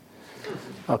Litzish.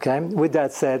 Okay? With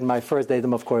that said, my first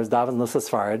Edom, of course, Davin Nusa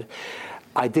Sfarad.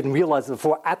 I didn't realize it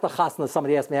before. At the chasna,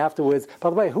 somebody asked me afterwards, by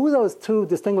the way, who are those two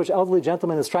distinguished elderly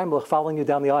gentlemen in Steinbach following you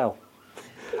down the aisle?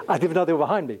 I didn't even know they were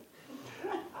behind me.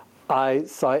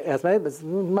 So I asked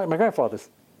my grandfathers.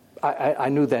 I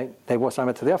knew they were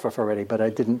signed to the offer already, but I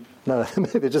didn't know.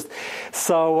 Maybe just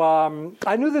so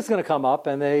I knew this was going to come up,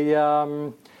 and they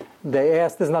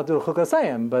asked, "This is not do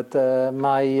chukasayim," but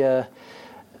my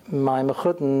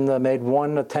mechutin made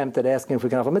one attempt at asking if we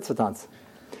can have a mitzvah dance.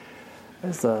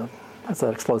 That's an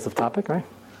explosive topic, right?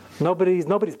 Nobody's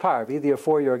parv. Either you're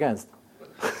for or you're against.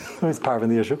 Nobody's parv in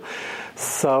the issue.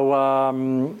 So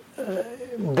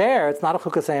there, it's not a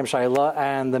chukasayim shayla,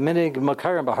 and the minig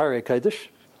makarim bahari kodesh.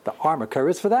 The arm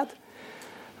occurs for that.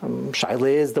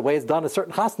 Shaila is the way it's done at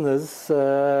certain chasnas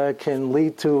can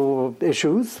lead to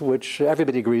issues which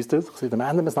everybody agrees to. See the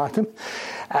man, is not him.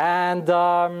 And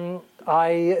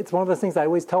it's one of those things I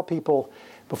always tell people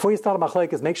before you start a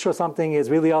machlekes, make sure something is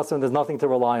really awesome and there's nothing to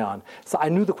rely on. So I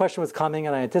knew the question was coming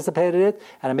and I anticipated it,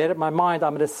 and I made up my mind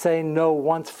I'm going to say no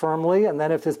once firmly, and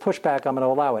then if there's pushback, I'm going to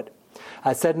allow it.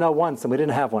 I said no once, and we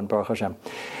didn't have one, Baruch Hashem.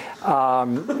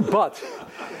 But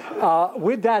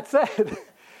with that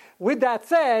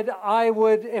said, I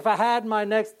would, if I had my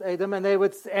next Edom and they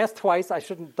would ask twice,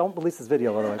 don't release this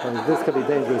video, by the way, because this could be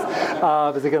dangerous,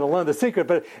 because they're going to learn the secret,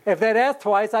 but if they'd ask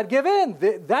twice, I'd give in.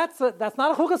 That's not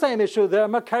a chukasayim issue. They're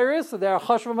makaris, they're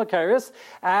chashva makaris,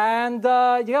 and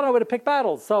you got to know where to pick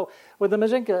battles. So with the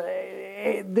Majinka,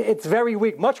 it's very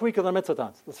weak, much weaker than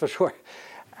mitzvah, that's for sure.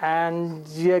 And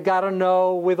you got to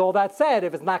know, with all that said,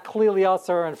 if it's not clearly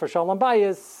Asr and for Shalom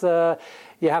Bayis,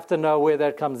 you have to know where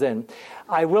that comes in.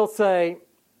 I will say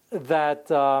that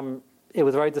it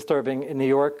was very disturbing in New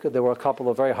York. There were a couple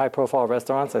of very high-profile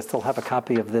restaurants. I still have a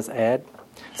copy of this ad.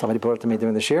 Somebody brought it to me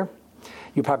during this year.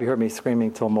 You probably heard me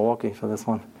screaming till Milwaukee for this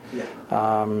one. Yeah.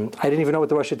 I didn't even know what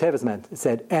the Rosh Hashanah meant. It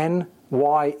said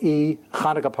NYE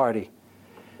Hanukkah party,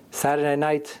 Saturday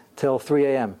night till 3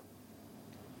 a.m.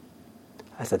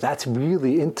 I said, that's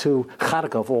really into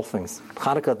Chanukah of all things.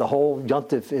 Chanukah, the whole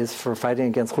yontif is for fighting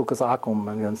against Chukas Akum,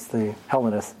 against the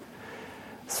Hellenists.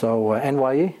 So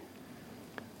NYE,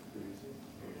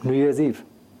 New Year's Eve.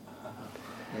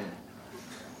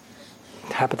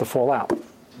 It happened to fall out.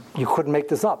 You couldn't make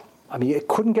this up. I mean, it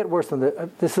couldn't get worse than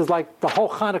this is like the whole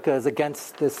Chanukah is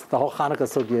against this. The whole Chanukah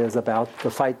sugya is about the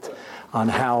fight on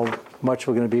how much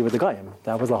we're going to be with the Goyim.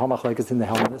 That was the whole machlekes in the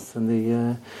Hellenists and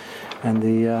the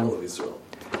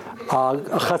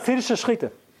Chassidish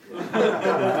Shechita.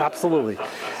 Absolutely.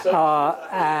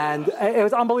 And it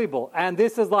was unbelievable. And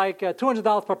this is like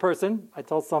 $200 per person. I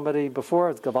told somebody before,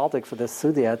 it's Gavaldic for this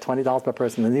Sudia, $20 per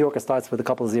person. In New York, it starts with a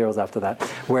couple of zeros after that,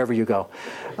 wherever you go.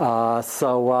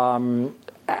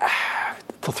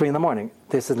 Till 3 a.m.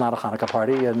 This is not a Hanukkah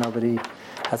party. Nobody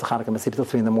has a Hanukkah Masiva till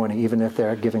 3 a.m, even if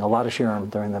they're giving a lot of shirim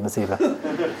during the Masiva.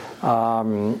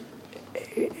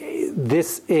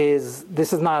 This is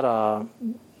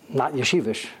not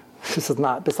yeshivish. This is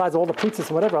not, besides all the pizzas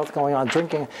and whatever else going on,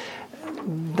 drinking,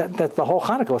 that the whole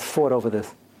Hanukkah was fought over this.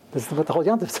 This is what the whole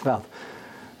Yom Tov is about.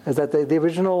 Is that the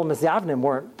original Misyavnim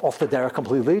weren't off the derech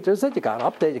completely. Just that you got to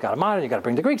update, you got to monitor, you got to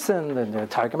bring the Greeks in, and the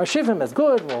Targum Hashivim is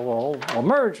good, we'll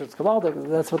merge, it's Gavaldic.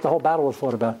 That's what the whole battle was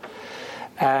fought about.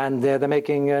 And they're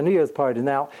making a New Year's party.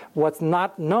 Now, what's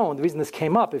not known, the reason this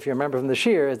came up, if you remember from the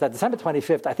Shir, is that December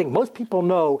 25th, I think most people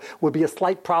know, would be a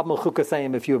slight problem with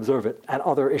Chukasayim if you observe it, and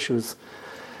other issues.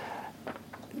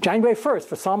 January 1st,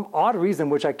 for some odd reason,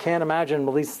 which I can't imagine,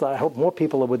 at least I hope more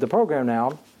people are with the program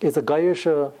now, is a Gayish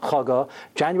Chaga.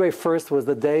 January 1st was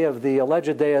the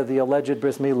alleged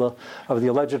bris milah of the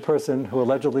alleged person who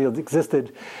allegedly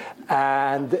existed,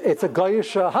 and it's a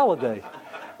Gayish holiday.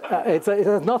 It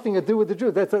has nothing to do with the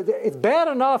Jews. It's bad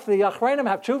enough the Achrayim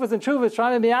have chuvas and chuvas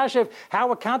trying to be ashiv how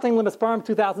we're counting Limasparim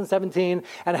 2017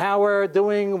 and how we're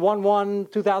doing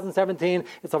 1/1/2017.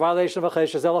 It's a violation of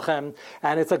Achesh Zelachem,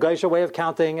 and it's a Geisha way of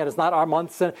counting, and it's not our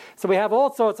months. So we have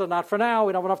all sorts of, not for now,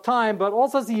 we don't have enough time, but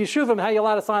also the Yeshuvim, how you're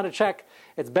allowed to sign a check.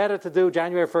 It's better to do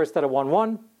January 1st instead of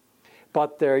 1/1,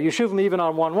 but there are Yeshuvim even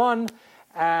on 1/1.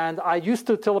 And I used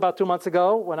to, till about 2 months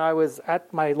ago, when I was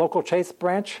at my local Chase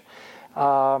branch,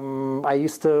 I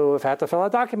used to, if I had to fill out a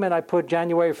document, I put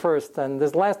January 1st. And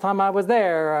this last time I was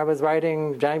there, I was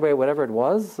writing January, whatever it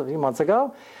was, a few months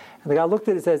ago. And the guy looked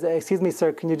at it and says, "Excuse me,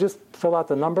 sir, can you just fill out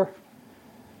the number?"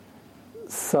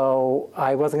 So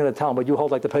I wasn't going to tell him, but you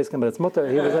hold like the poskim, but it's mutter.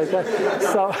 He was like that.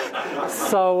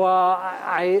 So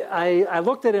I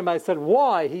looked at him. I said,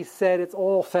 "Why?" He said, "It's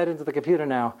all fed into the computer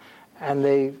now, and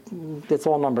it's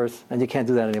all numbers, and you can't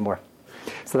do that anymore."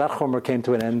 So that chomer came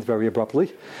to an end very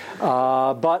abruptly.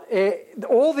 But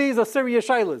all these are serious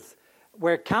shaylas.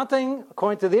 We're counting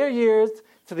according to their years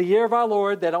to the year of our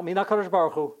Lord. They don't mean HaKadosh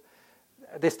Baruch Hu.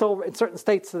 They still, in certain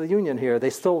states of the Union here, they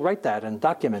still write that in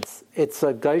documents. It's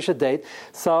a Gaisha date.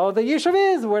 So the Yishuv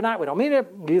is, we don't mean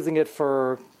it, we're using it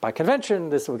by convention,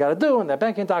 this is what we got to do, and their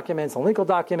banking documents and legal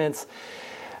documents.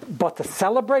 But to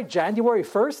celebrate January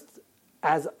 1st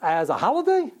as a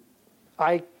holiday,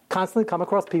 I constantly come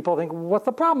across people think, what's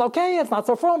the problem? Okay, it's not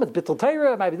so from, it's Bittul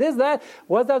Torah, maybe this, that.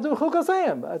 What does that do with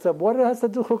Chukasayim? I said, what it has to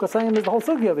do with Chukasayim is the whole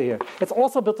sugi over here. It's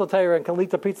also Bittul Torah and can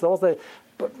lead to pizza also,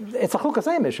 but it's a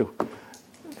Chukasayim issue.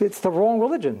 It's the wrong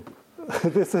religion.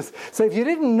 So if you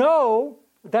didn't know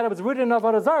that it was rooted in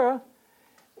Avodah Zarah,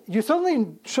 you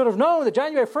certainly should have known that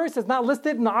January 1st is not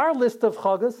listed in our list of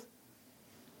chagas.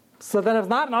 So then if it's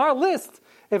not in our list,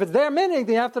 if it's their minig,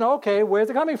 then you have to know, okay,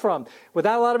 where's it coming from?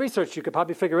 Without a lot of research, you could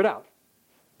probably figure it out.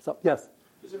 So, yes?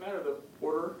 Does it matter the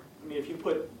order? I mean, if you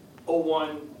put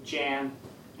 01 Jan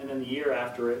and then the year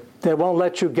after it... They won't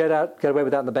let you get away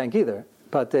with that in the bank either.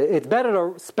 But it's better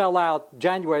to spell out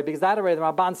January, because that already, the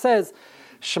Ramban says,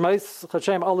 Shemais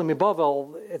Chashem Olim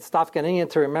Mibovel, it's Dafka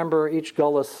to remember each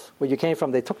Golas where you came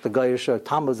from. They took the Gaish,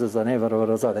 Tammuz is the name of it,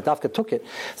 they Dafka took it.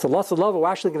 So Los Love, we're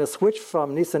actually going to switch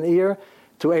from Nisan Iyar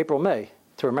to April, May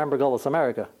to remember Golas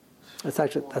America. It's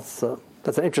actually, that's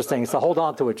an interesting, so hold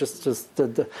on to it, just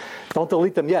don't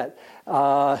delete them yet.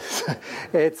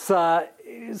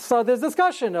 So there's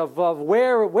discussion of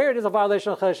where it is a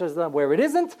violation of Chesed, where it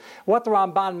isn't. What the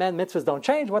Ramban meant, mitzvahs don't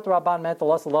change. What the Ramban meant, the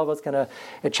Los Lova is going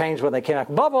to change when they came out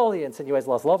from bubble. He insinuates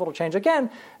Los Lova will change again.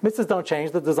 Mitzvahs don't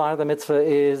change. The design of the mitzvah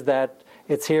is that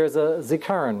it's here as a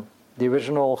zikaron. The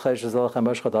original Chesed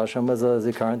Chemesh Chadashim was a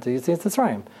zikaron to Yitzias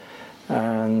Tzrayim.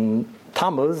 And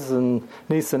Tammuz and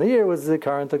Nisan Iyar was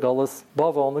zikaron to Golas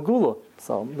Bavel and the Gula.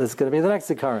 So this is going to be the next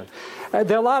zikaron.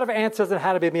 There are a lot of answers on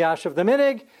how to be miyashiv the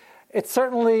minig. It's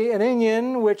certainly an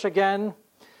Indian, which again,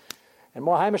 in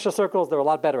more Hamisha circles, they're a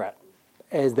lot better at.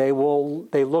 As they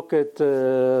look at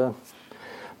the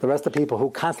rest of the people who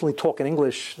constantly talk in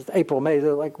English, April, May,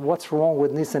 they're like, what's wrong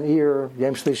with Nisan Iyar,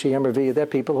 Yom Shlishi, Yom Revi'ah? They're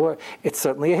people who are, it's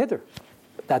certainly a hiddur.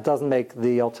 That doesn't make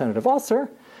the alternative ulcer,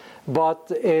 but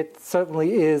it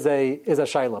certainly is a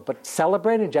shayla. But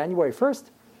celebrating January 1st,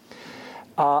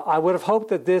 I would have hoped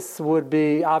that this would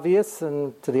be obvious,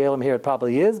 and to the Elam here it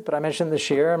probably is, but I mentioned this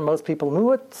year, and most people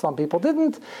knew it, some people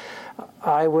didn't.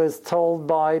 I was told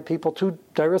by people 2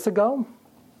 days ago,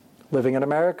 living in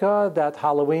America, that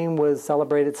Halloween was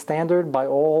celebrated standard by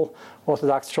all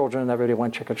Orthodox children, and everybody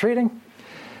went trick-or-treating.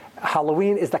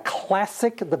 Halloween is the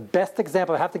classic, the best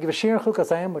example. I have to give a shir in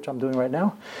Chukasayim, which I'm doing right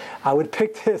now. I would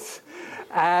pick this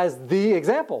as the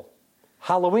example.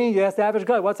 Halloween, you ask the average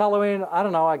guy, what's Halloween? I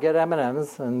don't know, I get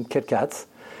M&Ms and Kit Kats,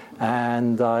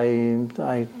 and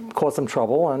I cause some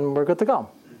trouble, and we're good to go.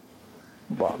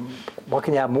 Well, what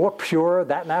can you have more pure,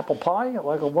 that and apple pie?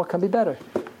 Like, what can be better?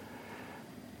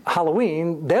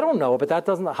 Halloween, they don't know, but that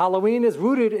doesn't, Halloween is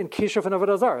rooted in Kishuv and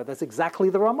Avodah Zarah. That's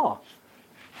exactly the Ramah.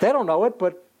 They don't know it,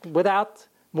 but without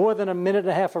more than a minute and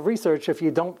a half of research, if you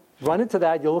don't run into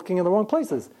that, you're looking in the wrong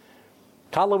places.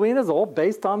 Halloween is all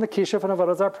based on the Kishuv and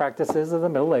Avodah Zarah practices of the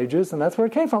Middle Ages, and that's where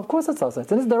it came from. Of course it's us. It's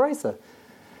in Deraisa.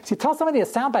 So you tell somebody a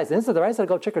sound bite, it's in Deraisa to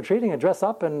go trick-or-treating and dress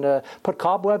up and put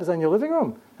cobwebs in your living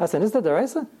room. That's in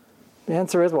Deraisa? The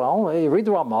answer is, well, you read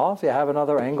the Ramah. If you have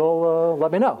another angle,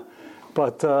 let me know.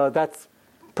 But that's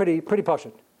pretty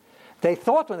poshut. They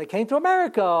thought when they came to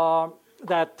America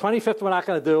that 25th we're not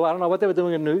going to do. I don't know what they were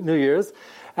doing in New Year's.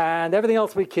 And everything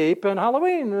else we keep, and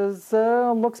Halloween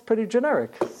looks pretty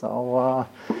generic. So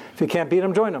if you can't beat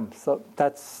them, join them. So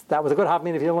that was a good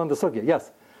hobby if you learn the sugya.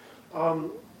 Yes?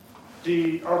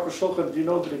 The Aruch HaShulchan, do you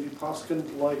know that if you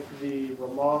paskin like the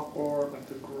Ramah or like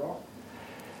the Gra?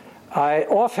 I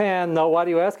offhand know. Why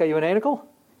do you ask? Are you an anical?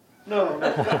 No.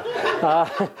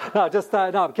 No, just,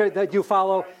 no, I'm curious that you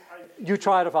follow, you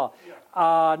try to follow.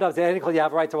 No, the anical, you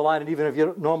have a right to rely on it, even if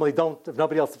you normally don't, if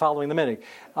nobody else is following the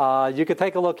minig. You could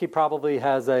take a look. He probably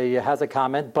has a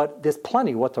comment, but there's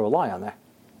plenty what to rely on there.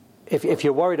 If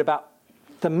you're worried about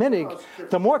the minig,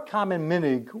 the more common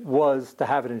minig was to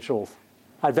have it in shuls.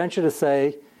 I'd venture to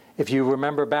say, if you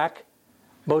remember back,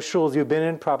 most shuls you've been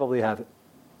in probably have it.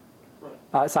 Right.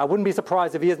 So I wouldn't be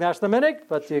surprised if he is National Minik,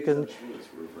 but you can...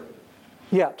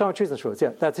 Yeah, don't choose the Shavuos.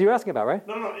 Yeah, that's what you're asking about, right?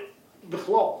 No,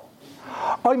 Bichlal.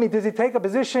 Oh, you mean, does he take a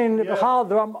position?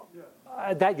 Yeah.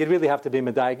 That you'd really have to be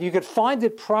Medayik. You could find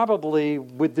it probably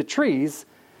with the trees.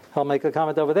 He'll make a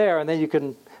comment over there, and then you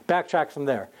can backtrack from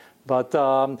there. But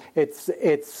it's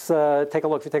take a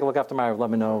look. If you take a look after Marav, let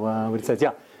me know what it says.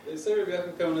 Yeah. They say Rabbi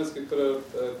Yaakov Kamenetsky could put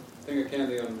a thing of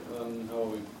candy on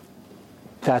Halloween.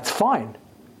 That's fine.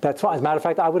 That's fine. As a matter of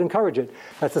fact, I would encourage it.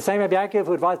 That's the same Rabbi Yaakov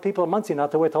who advised people in Muncie not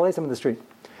to wear talesim in the street.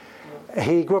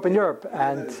 He grew up in Europe,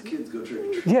 and his kids go trick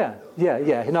or treat. Yeah.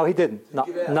 No, he didn't. No,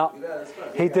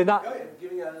 he did not.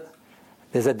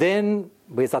 There's a din.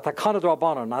 It's a takana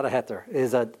d'rabbanan, not a heter.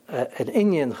 Is an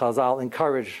Inyan Chazal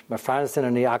encourage Mefarnasin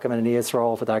and Yaakov and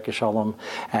Yisrael for Darkei Shalom,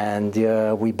 and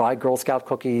we buy Girl Scout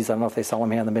cookies. I don't know if they sell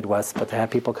them here in the Midwest, but they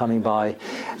have people coming by,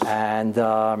 and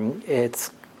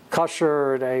it's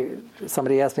kosher.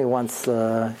 Somebody asked me once,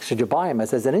 should you buy them? I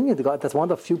said, in Inyan, that's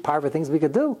one of the few private things we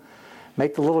could do.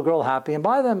 Make the little girl happy and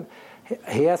buy them.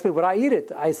 He asked me, would I eat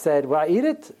it? I said, would I eat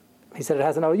it? He said, it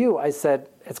has an OU. I said,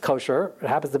 it's kosher. It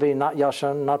happens to be not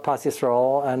Yashan, not Pas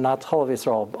Yisrael, and not Cholav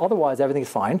Yisrael. Otherwise, everything's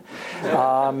fine.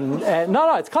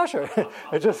 No, it's kosher.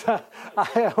 It just, he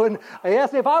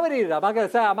asked me if I would eat it. I'm not going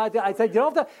to say. I said, you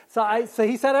don't have to. So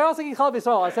he said, I also eat Cholav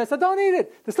Yisrael. I said, so don't eat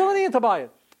it. There's still an Ian to buy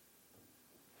it.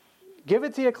 Give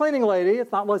it to your cleaning lady.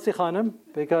 It's not L'sichanim,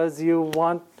 because you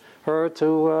want her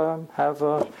to have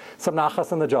some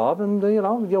nachas in the job, and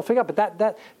you'll figure out. But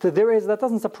that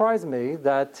doesn't surprise me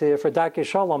that for Darkei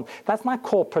Shalom, that's not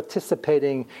called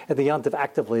participating in the yontif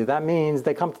actively. That means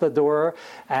they come to the door,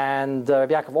 and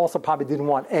Rabbi Yaakov also probably didn't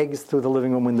want eggs through the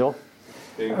living room window.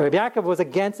 Rabbi Yaakov was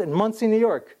in Muncie, New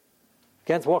York,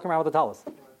 against walking around with the talis.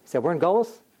 He said, we're in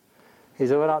Golos. He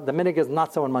said, well, the minig is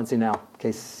not so in Muncie now, in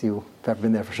case you've ever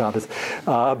been there for Shabbos.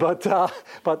 But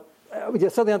you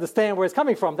certainly understand where it's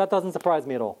coming from. That doesn't surprise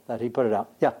me at all that he put it out.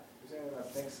 Yeah. You're saying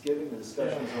about Thanksgiving, the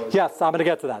discussion is always... Yes, I'm going to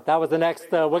get to that. That was the next.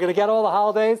 We're going to get all the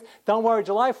holidays. Don't worry,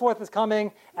 July 4th is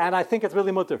coming, and I think it's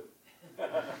really mutter.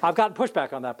 I've gotten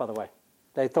pushback on that, by the way.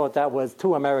 They thought that was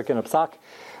too American of psak.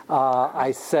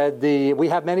 I said we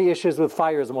have many issues with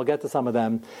fires, and we'll get to some of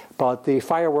them, but the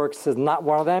fireworks is not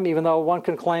one of them, even though one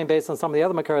can claim, based on some of the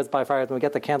other makaras by fires, when we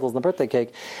get the candles and the birthday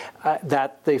cake,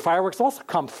 that the fireworks also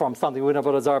come from something we know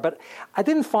what are. But I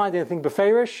didn't find anything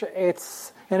beferish.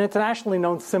 It's an internationally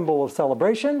known symbol of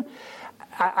celebration.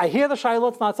 I hear the shiloh,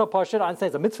 it's not so pashut. I'm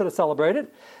saying it's a mitzvah to celebrate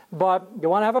it, but you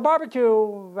want to have a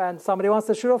barbecue, and somebody wants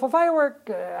to shoot off a firework,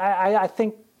 I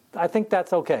think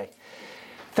that's okay.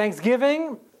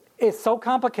 Thanksgiving is so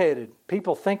complicated.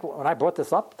 People think, when I brought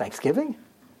this up, Thanksgiving?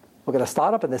 We're going to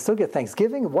start up and they still get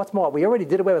Thanksgiving? What's more, we already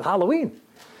did away with Halloween.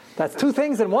 That's two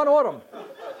things in one autumn.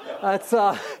 That's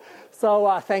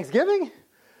Thanksgiving?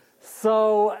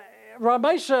 So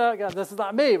Ramesha, again, this is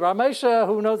not me, Ramesha,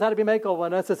 who knows how to be makel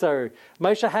when necessary.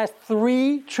 Ramesha has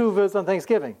 3 tshuvas on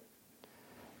Thanksgiving.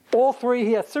 All 3,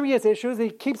 he has serious issues.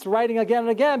 He keeps writing again and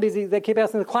again because they keep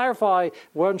asking to clarify.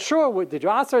 We're unsure. Did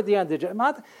you answer at the end? Did you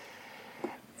not?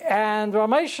 And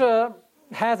Ramesha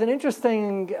has an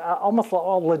interesting, almost a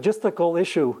logistical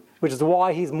issue, which is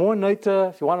why he's more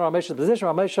noita. If you want Ramesha's position,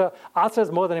 Ramesha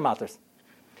answers more than he matters.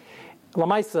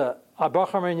 Lamaisa,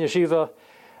 Abraham in yeshiva,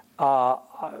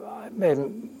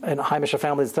 in Hamish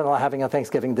families, still having a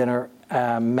Thanksgiving dinner.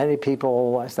 Many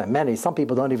people, I say many, some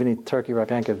people don't even eat turkey.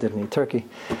 Rabbi Yankov didn't eat turkey.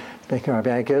 Speaking of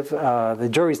Rabbi Yankov, the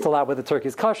jury's still out whether turkey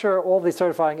is kosher. All the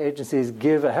certifying agencies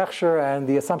give a hechsher, and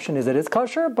the assumption is it is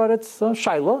kosher, but it's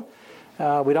shaila.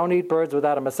 We don't eat birds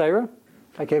without a Maseira.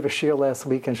 I gave a shiur last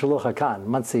week in Shluch HaKan,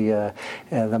 Muncie,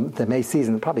 the May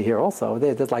season, probably here also.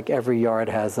 There's like every yard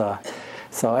has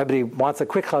so everybody wants a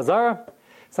quick chazara.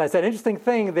 So I said, interesting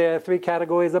thing, there are 3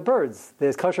 categories of birds.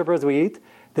 There's kosher birds we eat.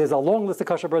 There's a long list of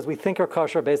kosher birds we think are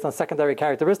kosher based on secondary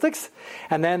characteristics.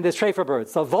 And then there's trefa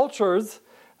birds. So vultures,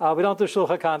 we don't do shluch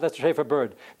hakan, that's a trefa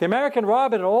bird. The American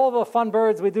robin and all the fun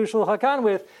birds we do shluch hakan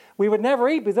with, we would never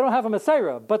eat because they don't have a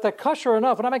Maseira. But they're kosher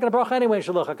enough. We're not making a bracha anyway in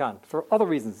shluch hakan for other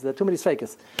reasons. There are too many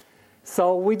sfekas.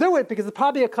 So we do it because it's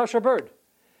probably a kosher bird.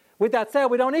 With that said,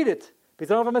 we don't eat it because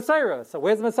they don't have a Maseira. So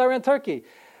where's the Maseira in turkey?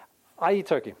 I eat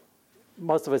turkey.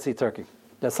 Most of us eat turkey.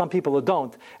 There's some people who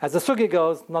don't. As the sugi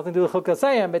goes, nothing to do with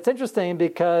chukasayim. It's interesting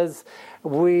because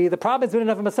the problem is we didn't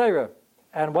have a Maseira.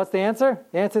 And what's the answer?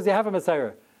 The answer is you have a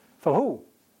Maseira. For who?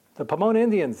 The Pomona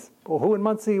Indians. Well, who in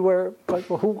Muncie where's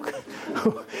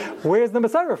the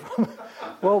Maseira from?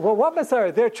 well, what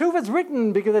Maseira? Their tshuva's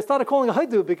written because they started calling a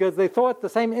Haidu because they thought the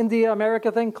same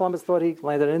India-America thing. Columbus thought he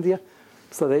landed in India.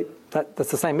 So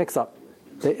that's the same mix-up.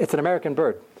 It's an American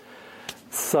bird.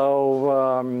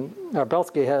 So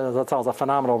Belsky tells a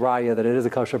phenomenal raya that it is a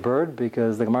kosher bird,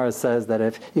 because the Gemara says that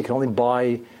if you can only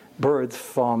buy birds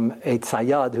from a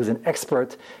tzayad who's an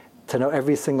expert to know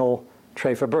every single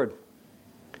trait for bird.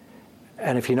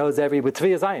 And if he knows with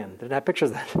Tvi Zion, they didn't have pictures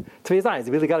of that. Tvi Zion,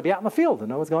 you really got to be out in the field and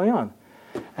know what's going on.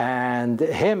 And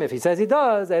him, if he says he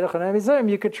does,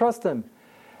 you could trust him.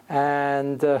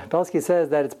 And Belsky says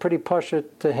that it's pretty pashut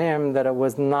to him that it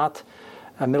was not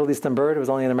a Middle Eastern bird, it was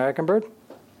only an American bird.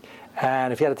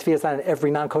 And if he had a Tvi Zion in every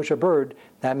non-kosher bird,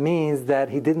 that means that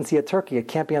he didn't see a turkey. It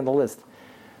can't be on the list.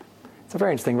 It's a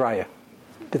very interesting raya.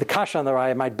 But the kasha on the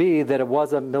raya might be that it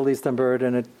was a Middle Eastern bird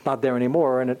and it's not there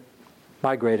anymore and it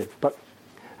migrated. But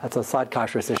that's a side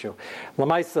kashrus issue.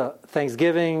 Lamaisa,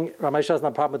 Thanksgiving, Ramesh has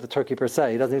no problem with the turkey per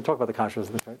se. He doesn't even talk about the kashrus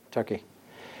of the turkey.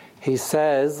 He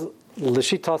says,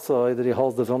 L'shitasoi, that he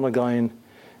holds the Vilna Gaon,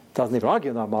 doesn't even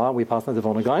argue in the Ramah, we pass on the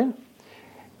Vilna Gaon.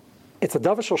 It's a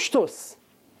davar shel shtus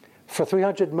for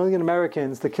 300 million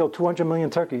Americans to kill 200 million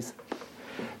turkeys,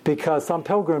 because some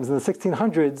pilgrims in the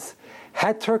 1600s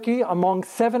had turkey among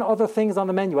 7 other things on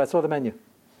the menu. I saw the menu.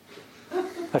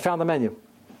 I found the menu.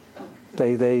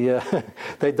 They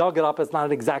dug it up. It's not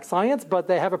an exact science, but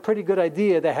they have a pretty good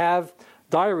idea. They have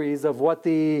diaries of what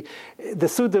the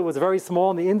Suda was very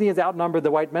small, and the Indians outnumbered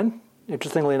the white men,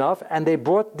 interestingly enough, and they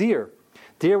brought deer.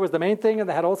 Deer was the main thing, and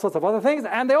they had all sorts of other things,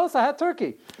 and they also had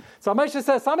turkey. So Moshe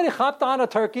says, somebody chopped on a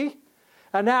turkey,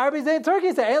 and now everybody's eating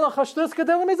turkey. Say,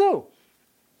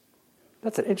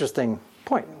 that's an interesting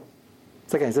point.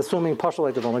 So again, he's assuming partial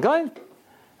like the Vilna Gaon,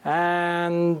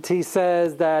 and he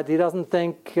says that he doesn't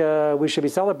think we should be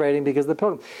celebrating because of the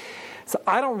pilgrim. So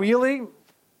I don't really,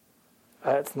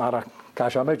 it's not a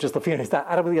kasha, I'm just looking at that.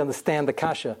 I don't really understand the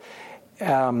kasha.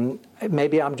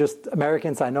 Maybe I'm just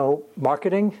Americans, I know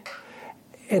marketing,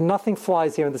 and nothing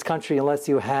flies here in this country unless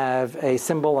you have a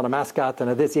symbol and a mascot and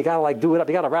a this. You got to do it up,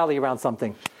 you got to rally around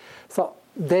something. So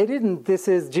they didn't. This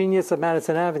is genius of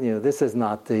Madison Avenue. This is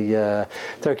not the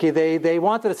Turkey. They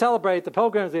wanted to celebrate the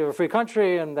pilgrims. We were a free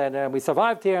country, and then we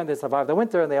survived here, and they survived the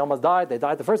winter, and they almost died. They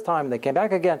died the first time, and they came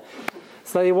back again.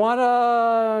 So they won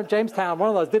Jamestown. One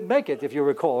of those didn't make it, if you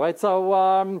recall, right?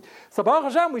 So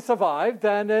Baruch Hashem, we survived,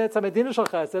 and it's a Medina Shel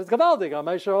Chesed. It's Gavaldig.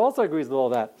 Moshe also agrees with all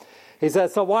that. He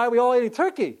says, so why are we all eating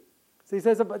turkey? So he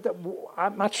says,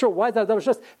 I'm not sure why that was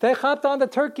just, they hopped on the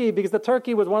turkey because the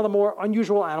turkey was one of the more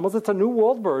unusual animals. It's a New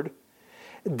World bird.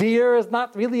 Deer is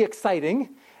not really exciting.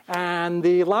 And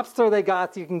the lobster they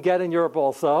got, you can get in Europe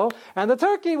also. And the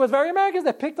turkey was very American.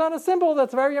 They picked on a symbol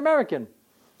that's very American.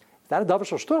 Is that a davar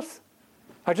shel shtus?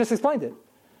 I just explained it.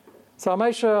 So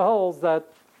Moshe holds that,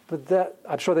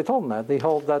 I'm sure they told him that. They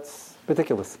hold that's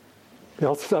ridiculous. They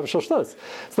hold davar shel shtus.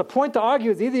 So the point to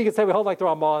argue is either you can say we hold like the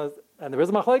Ramah, and there is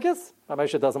a machlekes,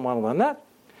 Moshe doesn't want to learn that,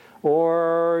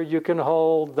 or you can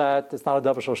hold that it's not a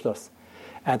davar shel shtus.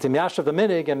 And to Miyashav the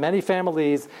Minig, in many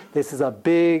families, this is a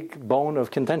big bone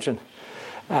of contention.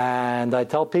 And I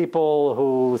tell people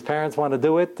whose parents want to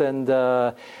do it, and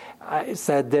I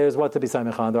said there's what to be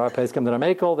samech on. There are peskim that are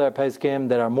mekel, there are peskim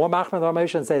that are more machmer than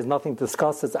Ramesh and say there's nothing to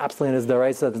discuss, it's absolutely in his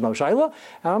deraisa, there's no shaila.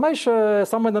 And Ramesh,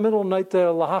 somewhere in the middle, night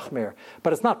lahachmir.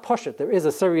 But it's not poshut. There is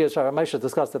a serious, Ramesh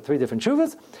discussed at 3 different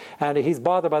shuvas, and he's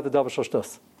bothered by the davar shel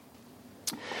shtus.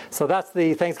 So that's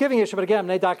the Thanksgiving issue. But again,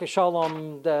 Neidak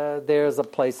Shalom, there's a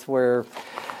place where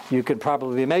you could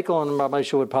probably be mekel, and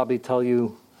Ramesh would probably tell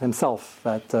you himself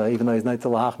that even though he's night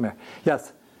lahachmir.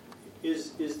 Yes?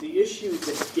 Is the issue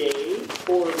the day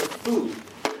or the food?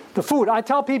 The food. I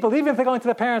tell people, even if they're going to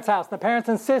the parents' house, the parents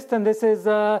insist, and this is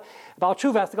about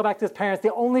Tshuva has to go back to his parents,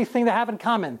 the only thing they have in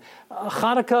common.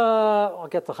 Hanukkah, I'll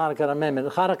get to Hanukkah in a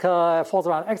minute. Hanukkah falls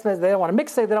around Xmas, they don't want to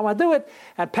mix it, they don't want to do it.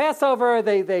 And Passover,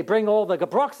 they bring all the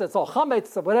gebrochs, it's all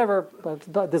chametz, or whatever,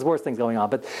 but there's worse things going on.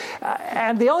 But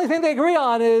and the only thing they agree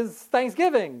on is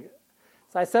Thanksgiving.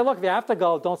 So I said, look, if you have to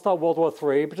go, don't start World War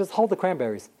III, but just hold the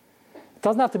cranberries. It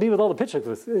doesn't have to be with all the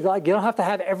pictures. Like, you don't have to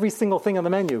have every single thing on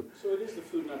the menu. So it is the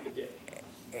food, not the day.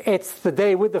 It's the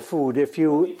day with the food.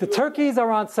 The turkeys are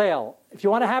on sale. If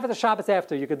you want to have it the Shabbos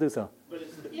after, you could do so. But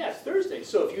it's Thursday.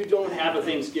 So if you don't have a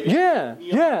Thanksgiving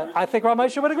meal, I think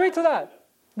Ramesh would agree to that.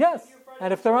 Yes,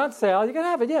 and if they're on sale, you can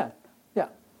have it. Yeah.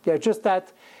 Just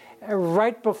that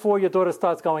right before your daughter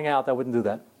starts going out, I wouldn't do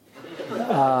that.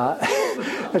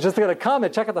 They're just going to come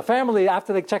and check out the family.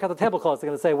 After they check out the tablecloths, they're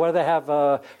going to say, what do they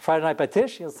have Friday night by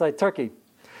Tish? You'll say, turkey.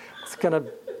 It's going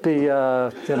to be,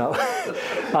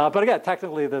 but again,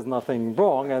 technically there's nothing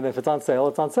wrong, and if it's on sale,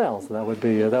 it's on sale. So that would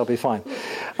be fine.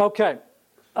 Okay.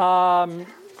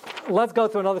 Let's go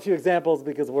through another few examples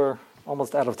because we're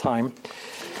almost out of time.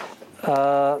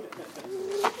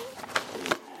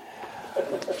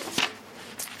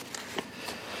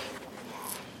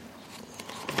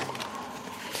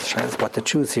 what to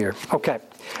choose here. Okay,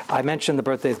 I mentioned the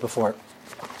birthdays before.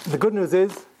 The good news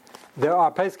is there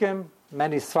are Peskim,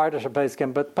 many Sephardic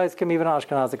Peskim, but Peskim even on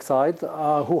Ashkenazic side,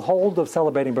 who hold of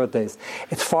celebrating birthdays.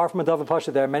 It's far from a Dava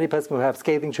Pasha. There are many Peskim who have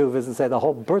scathing tshuvas and say the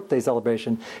whole birthday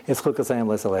celebration is Chukasayim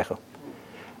Lesalecha.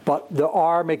 But there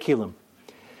are Mekilim.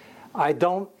 I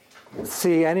don't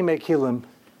see any Mekilim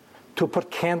to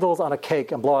put candles on a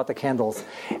cake and blow out the candles.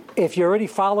 If you're already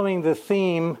following the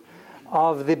theme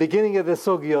of the beginning of the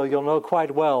sugya, you'll know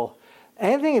quite well.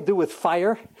 Anything to do with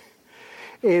fire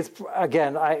is,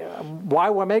 again, why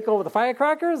we make over the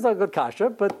firecrackers? A good kasha,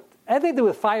 but anything to do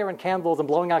with fire and candles and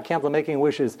blowing out candles and making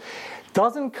wishes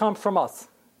doesn't come from us.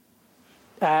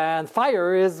 And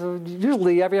fire is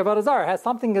usually every Avodah Zarah has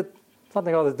something else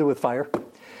to do with fire.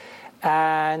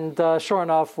 And sure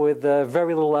enough, with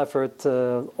very little effort,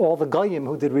 all the Goyim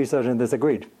who did research in this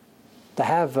agreed. To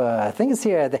have things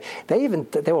here, they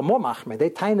were more machmer. They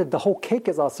tined the whole cake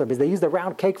as aser because they used a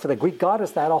round cake for the Greek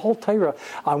goddess. They had a whole Torah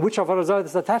on which Avodah Zarah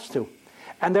this is attached to.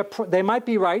 And they might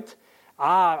be right.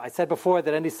 I said before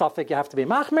that any suffix you have to be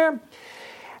machmer.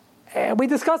 We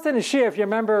discussed it in Shir. If you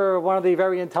remember, one of the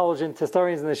very intelligent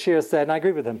historians in the Shir said, and I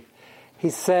agree with him, he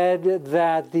said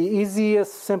that the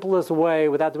easiest, simplest way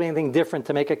without doing anything different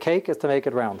to make a cake is to make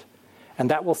it round. And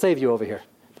that will save you over here.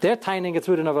 They're tining it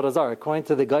through the Avodah Zarah. According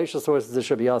to the Geisha sources, it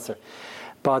should be aser.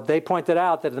 But they pointed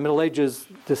out that in the Middle Ages,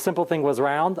 the simple thing was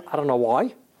round. I don't know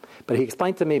why. But he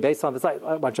explained to me, based on this, I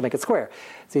want you to make it square.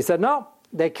 So he said, no,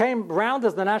 they came round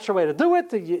as the natural way to do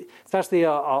it. Especially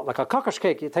like a kokosh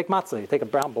cake. You take matzah, you take a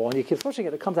brown ball, and you keep pushing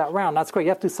it. It comes out round, not square. You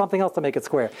have to do something else to make it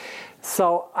square.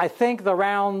 So I think the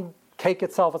round cake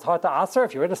itself is hard to aser.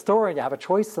 If you're in a store and you have a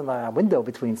choice in the window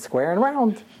between square and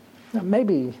round,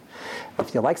 maybe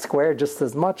if you like square just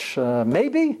as much,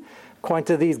 maybe, according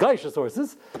to these Geisha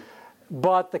sources.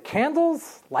 But the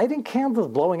candles, lighting candles,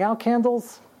 blowing out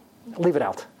candles, leave it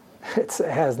out. It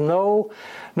has no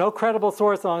credible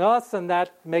source among us, and that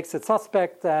makes it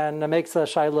suspect and makes a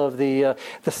shaila of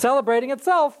the celebrating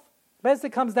itself.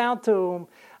 Basically comes down to,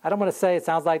 I don't want to say it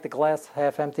sounds like the glass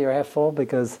half empty or half full,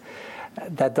 because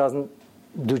that doesn't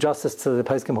do justice to the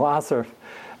Peskim who aser.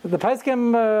 The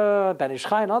Peskim, Ben Ish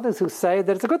Chai and others who say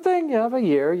that it's a good thing. You have a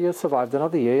year, you survived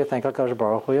another year, you thank HaKadosh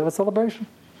Baruch Hu, you have a celebration.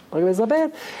 Look at this,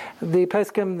 bad. The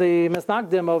Peskim, the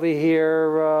Misnagdim over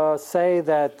here say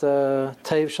that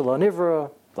Teiv Shalom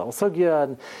Nivra, the whole sugya,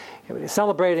 and you're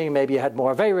celebrating, maybe you had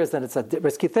more Averas, and it's a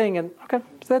risky thing. And okay,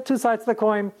 so there are two sides to the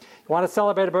coin. You want to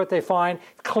celebrate a birthday, fine.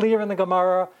 It's clear in the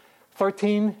Gemara.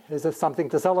 13 is something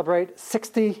to celebrate.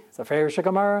 60 is a Ferisha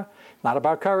Gemara, not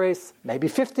about kares. Maybe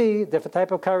 50, different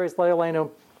type of kares, Le'olenu.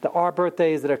 There are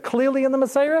birthdays that are clearly in the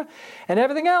Messiah, and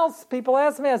everything else, people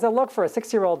ask me, I said, look, for a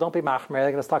 6-year-old, don't be machmer.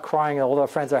 They're going to start crying, and all their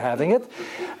friends are having it.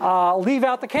 Leave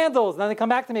out the candles. And then they come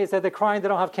back to me and say, they're crying, they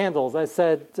don't have candles. I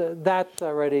said, that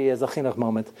already is a chinuch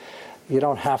moment. You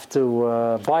don't have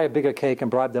to buy a bigger cake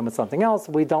and bribe them with something else.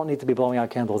 We don't need to be blowing out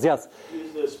candles. Yes?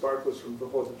 Use the sparklers from the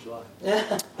 4th of July.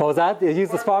 What was that? You use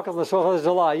the sparkles on the 4th of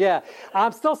July. Yeah.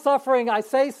 I'm still suffering. I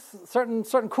say certain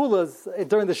kulas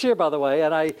during the shir, by the way,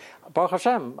 and Baruch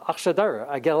Hashem,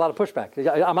 I get a lot of pushback.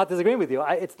 I'm not disagreeing with you.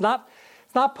 It's not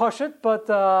push it, but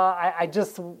I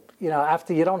just,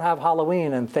 after you don't have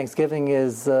Halloween and Thanksgiving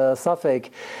is suffix,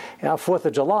 4th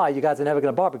of July, you guys are never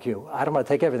going to barbecue. I don't want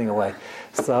to take everything away.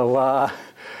 So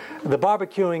the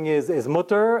barbecuing is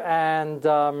mutter, and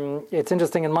it's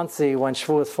interesting in Muncie when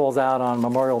Shavuos falls out on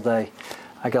Memorial Day,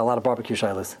 I get a lot of barbecue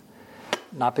shilas.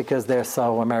 Not because they're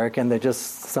so American, they're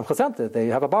just Simchas Yontif. They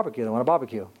have a barbecue, they want a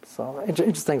barbecue. So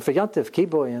interesting for Yontif,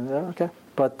 Kiboy, and okay.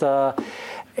 But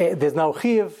there's no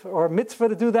chiyuv or mitzvah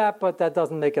to do that, but that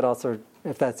doesn't make it usher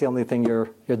if that's the only thing you're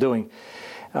doing.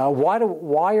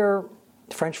 Why are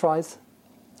French fries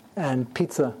and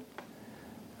pizza,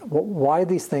 why are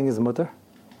these things mutter?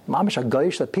 Mamish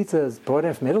Agoish, that pizza is brought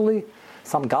in from Italy.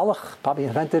 Some Galach probably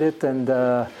invented it, and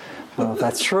I don't know if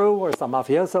that's true, or some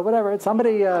mafioso, whatever.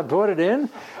 Somebody brought it in,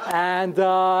 and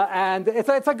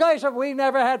it's a guy. We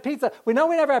never had pizza. We know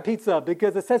we never had pizza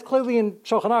because it says clearly in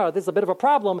Shulchan Aruch. This is a bit of a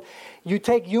problem. You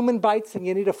take human bites, and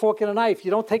you need a fork and a knife.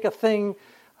 You don't take a thing.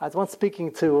 I was once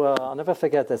speaking to, I'll never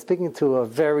forget that, speaking to a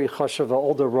very chashuv,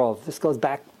 older Rav. This goes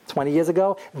back 20 years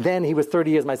ago. Then he was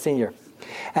 30 years my senior,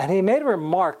 and he made a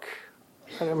remark.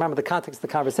 I don't remember the context of the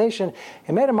conversation.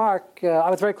 He made a mark. I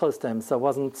was very close to him, so it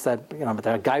wasn't said, but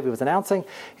the guy he was announcing.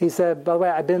 He said, by the way,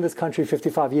 I've been in this country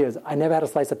 55 years. I never had a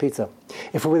slice of pizza.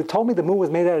 If he would have told me the moon was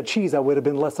made out of cheese, I would have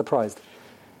been less surprised.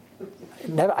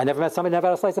 I never met somebody who never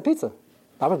had a slice of pizza.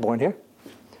 I was born here.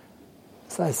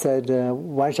 So I said,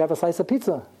 why don't you have a slice of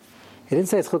pizza? He didn't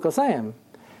say it's chukosayim.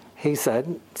 He said,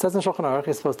 it says in Shulchan Aruch,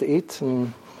 you're supposed to eat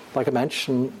and like a mensch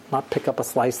and not pick up a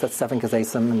slice that's 7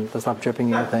 kasesim and does not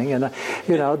dripping anything. And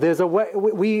there's a way.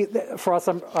 We for us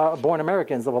born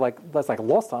Americans, that's like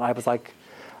lost on. I was like,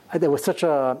 it was such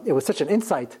an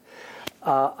insight.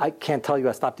 I can't tell you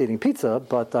I stopped eating pizza,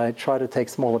 but I try to take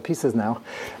smaller pieces now.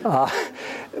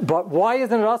 But why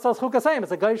isn't it asas chukasayim?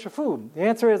 It's a geish food. The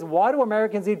answer is, why do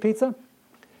Americans eat pizza?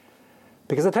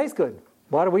 Because it tastes good.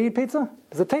 Why do we eat pizza?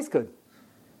 Because it tastes good.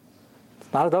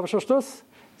 It's not a davar shel shtus.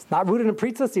 It's not rooted in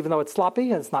pritzas, even though it's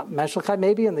sloppy, and it's not meshelchai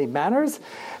maybe in the manners,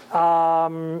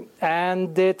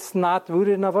 and it's not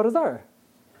rooted in avodah zarah.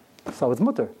 So it's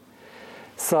mutter.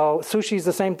 So sushi is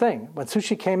the same thing. When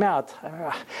sushi came out,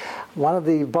 one of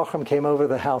the bachrim came over to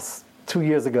the house 2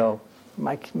 years ago.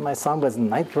 My son was in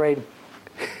 9th grade.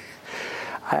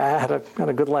 I had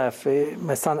a good laugh.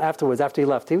 My son afterwards, after he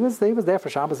left, he was there for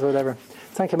Shabbos or whatever.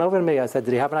 Son came over to me. I said,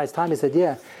 "Did he have a nice time?" He said,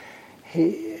 "Yeah."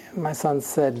 My son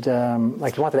said,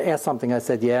 he wanted to ask something. I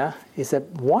said, "Yeah." He said,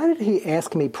 "Why did he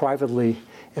ask me privately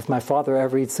if my father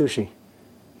ever eats sushi?"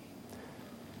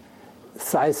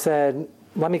 So I said,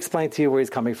 "Let me explain to you where he's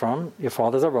coming from. Your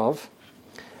father's a Rav,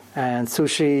 and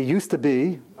sushi used to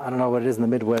be, I don't know what it is in the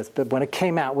Midwest, but when it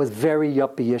came out, it was very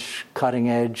yuppie-ish, cutting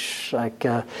edge,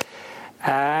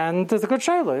 and there's a good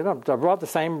shayla. The Rav, the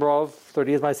same Rav,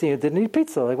 30 years my senior, didn't eat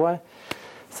pizza. Like, why?"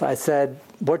 So I said,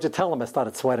 "What'd you tell him?" I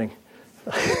started sweating.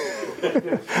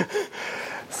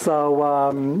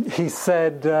 So he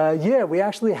said, "Yeah, we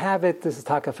actually have it." This is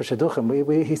taka for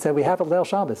shidduchim. He said, "We have it Leil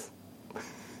Shabbos."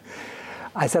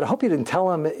 I said, "I hope you didn't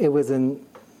tell him it was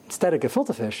instead of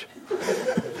gefilte fish."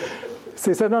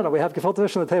 So he said, "No, we have gefilte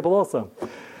fish on the table also."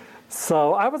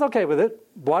 So I was okay with it.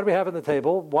 Why do we have it on the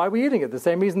table? Why are we eating it? The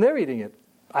same reason they're eating it.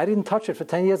 I didn't touch it for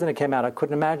 10 years and it came out. I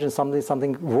couldn't imagine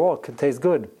something raw could taste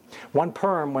good. One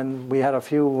Purim, when we had a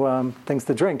few things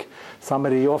to drink,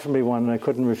 somebody offered me one and I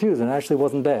couldn't refuse, and it actually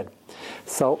wasn't bad.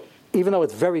 So even though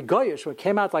it's very goyish, when it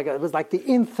came out, it was like the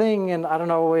in thing, and I don't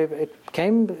know if it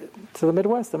came to the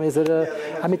Midwest. I mean, is it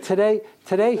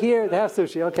today here they have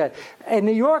sushi. Okay, in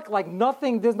New York,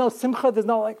 nothing. There's no simcha. There's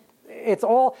no it's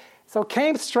all. So it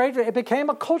came straight. It became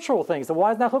a cultural thing. So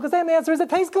why is not chukasayim? The answer is it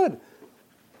tastes good.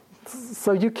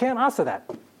 So you can't answer that.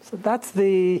 So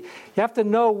you have to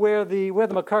know where the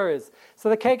makar is. So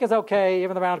the cake is okay,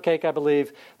 even the round cake, I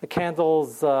believe. The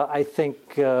candles, I think,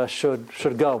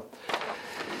 should go.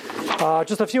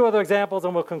 Just a few other examples,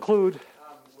 and we'll conclude.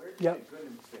 Where did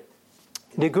Nigunim fit?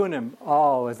 Nigunim.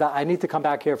 Oh, is that? I need to come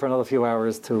back here for another few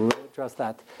hours to address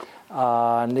that.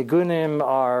 Nigunim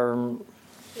are.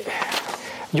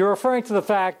 You're referring to the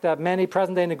fact that many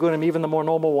present-day nigunim, even the more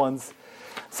normal ones,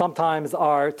 sometimes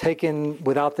are taken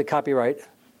without the copyright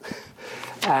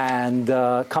and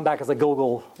come back as a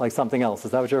Google, like something else.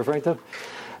 Is that what you're referring to?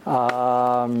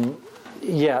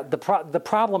 Yeah. The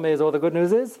problem is, or the good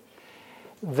news is,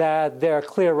 that there are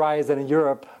clear rise that in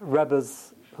Europe,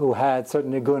 Rebbes who had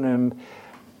certain nigunim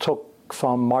took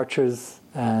from marches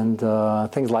and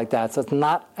things like that. So it's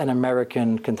not an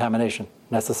American contamination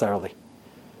necessarily.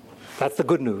 That's the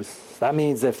good news. That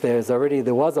means if there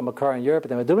was a makar in Europe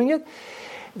and they were doing it,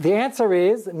 the answer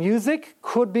is music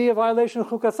could be a violation of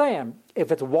chukasayim.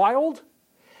 If it's wild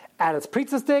and it's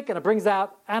pritzistic and it brings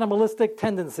out animalistic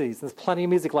tendencies. There's plenty of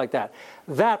music like that.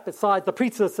 That, besides the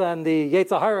pritzis and the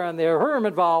Yetzer Hara and the Hurim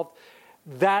involved,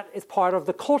 that is part of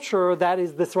the culture. That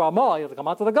is this Ramah. You have to come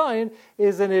out to the Gaon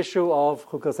is an issue of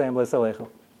chukasayim le'selechu.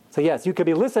 So yes, you could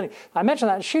be listening. I mentioned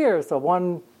that in Shir. So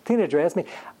one teenager asked me,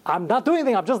 "I'm not doing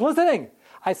anything. I'm just listening."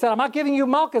 I said, "I'm not giving you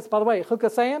malchus." By the way,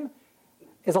 chukasayim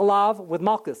is a lav with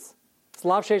malchus. It's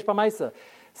lav sheish b'maisa.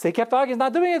 So he kept arguing, he's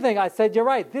not doing anything. I said, "You're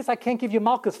right. This I can't give you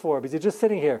malchus for because you're just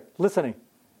sitting here listening.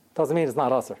 Doesn't mean it's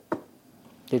not usher.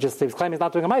 He was claiming he's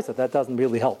not doing a maisa. That doesn't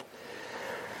really help."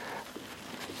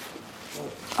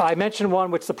 I mentioned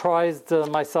one which surprised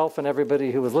myself and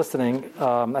everybody who was listening.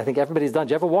 I think everybody's done.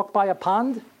 Did you ever walk by a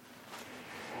pond?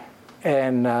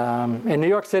 In New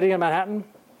York City, in Manhattan,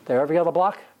 they're every other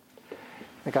block.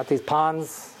 They got these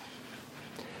ponds,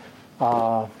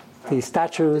 these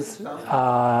statues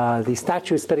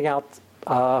spitting out.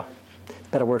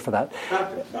 Better word for that.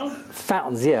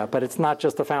 Fountains, yeah, but it's not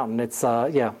just a fountain. It's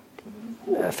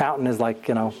A fountain is like,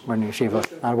 we're in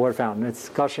yeshiva, not a water fountain. It's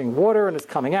gushing water and it's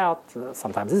coming out.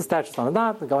 Sometimes it's a statue, sometimes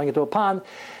not. They're going into a pond,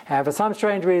 and for some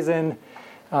strange reason,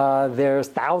 there's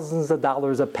thousands of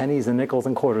dollars of pennies and nickels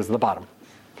and quarters at the bottom.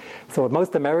 So what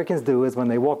most Americans do is when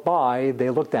they walk by, they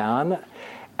look down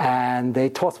and they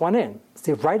toss one in.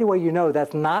 See, right away you know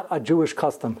that's not a Jewish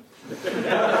custom.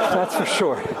 That's for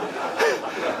sure.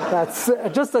 That's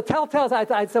just a telltale.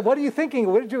 I said, "What are you thinking?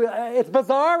 What did you?" It's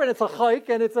bizarre and it's a chayk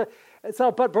and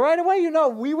but right away you know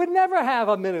we would never have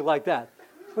a minute like that.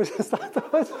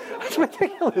 It's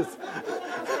ridiculous.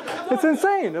 It's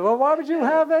insane. Well, why would you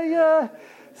have a...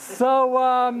 So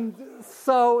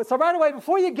right away,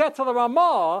 before you get to the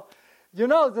Ramah, you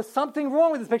know there's something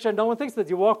wrong with this picture. No one thinks that.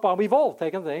 You walk by, we've all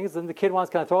taken things, and the kid wants,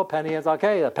 can I throw a penny? And it's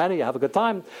okay, a penny, you have a good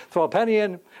time, throw a penny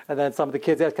in, and then some of the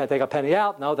kids ask, can I take a penny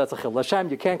out? No, that's a chil Hashem,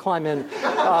 you can't climb in.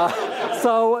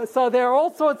 So there are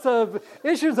all sorts of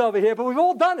issues over here, but we've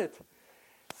all done it.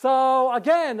 So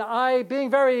again, I, being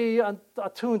very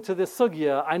attuned to this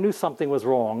sugya, I knew something was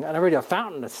wrong. And I read a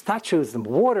fountain, of statues, and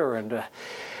water, and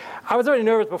I was already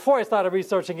nervous before I started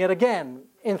researching it. Again,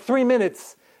 in 3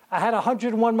 minutes, I had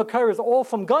 101 Makaras, all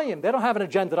from Goyim. They don't have an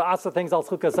agenda to asa things al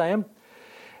Chukasayim.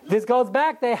 This goes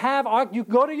back, they have, you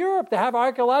go to Europe, they have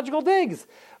archaeological digs.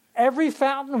 Every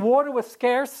fountain, water was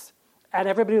scarce, and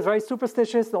everybody was very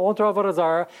superstitious, the altar of Avodah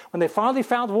Zarah. When they finally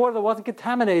found water that wasn't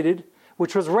contaminated,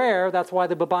 which was rare, that's why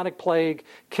the bubonic plague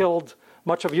killed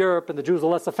much of Europe, and the Jews were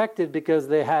less affected because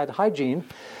they had hygiene.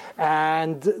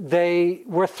 And they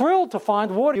were thrilled to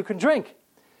find water you can drink.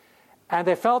 And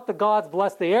they felt the gods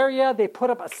blessed the area. They put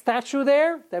up a statue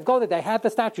there. They had the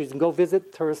statues. You can go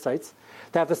visit tourist sites.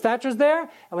 They have the statues there. And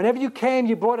whenever you came,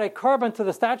 you brought a carbon to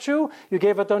the statue. You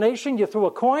gave a donation. You threw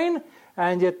a coin.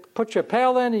 And you put your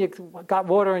pail in. And you got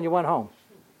water and you went home.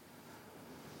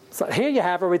 So here you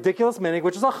have a ridiculous minig,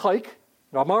 which is a chayk.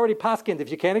 I'm already paskined. If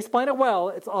you can't explain it well,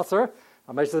 it's usher.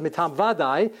 But it's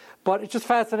just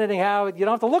fascinating how you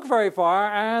don't have to look very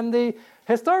far. And the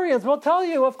historians will tell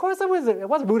you, of course it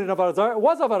wasn't rooted in Avodah Zarah, it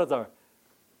was Avodah Zarah.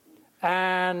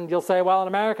 And you'll say, well, in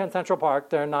America, in Central Park,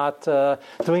 they're not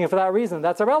doing it for that reason.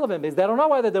 That's irrelevant because they don't know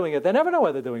why they're doing it. They never know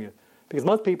why they're doing it because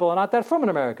most people are not that from in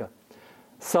America.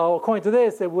 So according to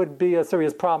this, it would be a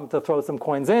serious problem to throw some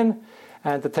coins in,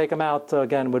 and to take them out,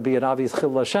 again, would be an obvious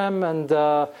chil Hashem. And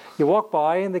you walk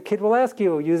by, and the kid will ask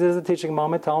you, use it as a teaching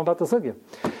moment, tell him about the sugya.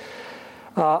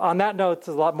 On that note,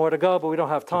 there's a lot more to go, but we don't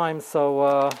have time,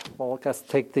 so we'll just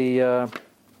take the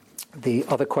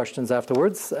other questions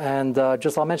afterwards. And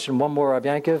I'll mention one more,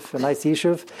 Rabbi Yankiv, a nice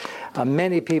yishuv.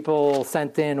 Many people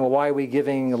sent in, well, why are we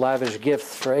giving lavish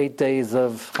gifts for 8 days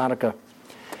of Hanukkah?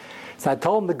 So I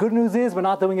told them the good news is we're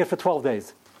not doing it for 12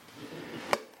 days.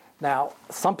 Now,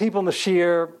 some people in the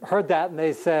shir heard that and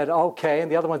they said, okay,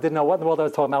 and the other ones didn't know what in the world I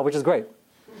was talking about, which is great.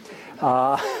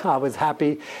 I was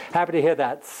happy to hear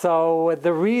that. So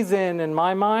the reason, in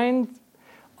my mind,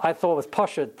 I thought it was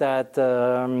pashut that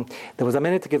there was a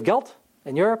minute to give gelt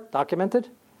in Europe, documented.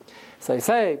 So you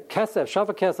say, kesef,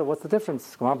 shava kesef, what's the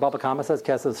difference? Baba Kama says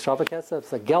kesef, shava kesef,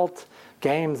 so gelt,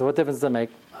 games, what difference does it make?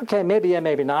 Okay, maybe yeah,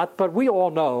 maybe not, but we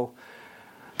all know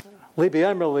Libi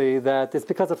Emily, that it's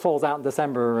because it falls out in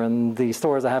December and the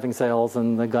stores are having sales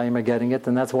and the Goyim are getting it,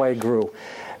 and that's why it grew.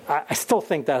 I still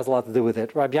think that has a lot to do with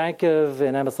it. Rabbi Yankiv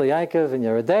in Emerson Yankiv in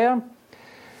Yeridea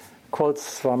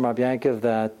quotes from Rabbi Yankiv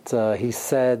that he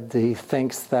said he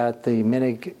thinks that the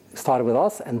minig started with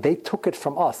us and they took it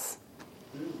from us.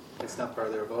 It's not part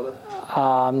of their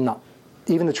avoda? No.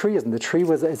 Even the tree isn't. The tree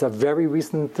is a very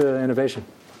recent innovation.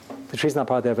 The tree's not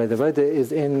part of their avoda. The avoda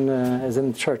is in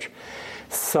the church.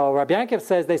 So Rabbi Yankiv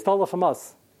says they stole it from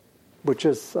us, which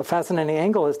is a fascinating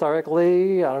angle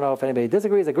historically. I don't know if anybody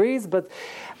disagrees, agrees, but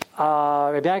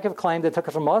Rabbi Yankiv claimed they took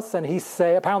it from us, and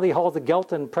apparently he holds the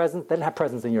gelt and presents. They didn't have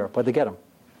presents in Europe. Where'd they get them?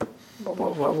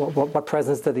 What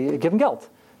presents did he give them gelt?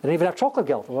 They didn't even have chocolate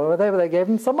gelt. What were they? They gave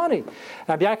them some money.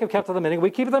 Rabbi Yankiv kept to the minig. We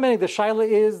keep it the minig. The shaila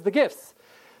is the gifts.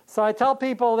 So I tell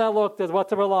people that, look, there's what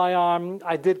to rely on.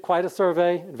 I did quite a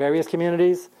survey in various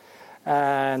communities.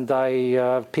 And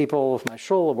people with my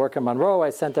shul work in Monroe, I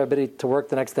sent everybody to work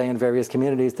the next day in various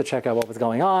communities to check out what was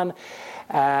going on.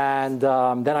 And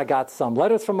then I got some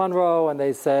letters from Monroe, and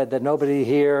they said that nobody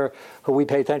here who we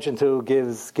pay attention to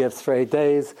gives gifts for 8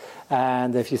 days.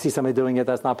 And if you see somebody doing it,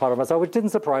 that's not part of us. So which didn't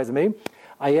surprise me.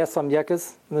 I asked some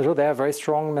yekas in the shul, they have very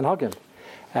strong minhagim.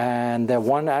 And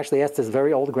one actually asked his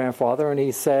very old grandfather, and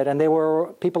he said, and they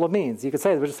were people of means. You could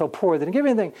say they were just so poor, they didn't give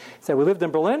anything. He said, we lived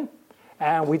in Berlin,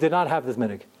 and we did not have this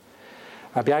minig.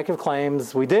 Rabbi Yaakov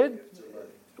claims we did.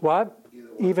 What?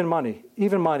 Even money.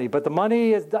 But the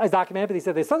money is documented, but he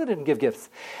said they still didn't give gifts.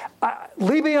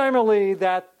 Libi Eimerli,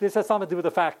 that this has something to do with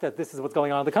the fact that this is what's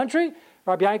going on in the country.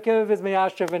 Rabbi Yaakov is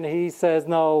Miyashiv, and he says,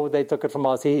 no, they took it from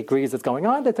us. He agrees it's going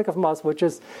on. They took it from us, which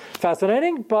is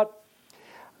fascinating, but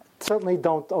certainly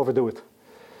don't overdo it.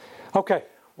 Okay,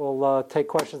 we'll take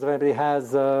questions if anybody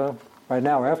has right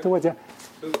now or afterwards. Yeah.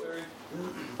 Tooth fairy.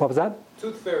 What was that?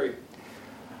 Tooth fairy.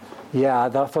 Yeah,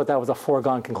 I thought that was a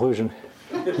foregone conclusion.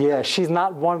 Yeah, she's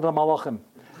not one of the malachim.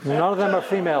 None of them are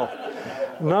female.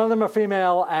 None of them are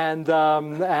female, and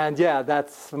yeah,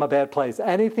 that's from a bad place.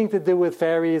 Anything to do with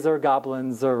fairies or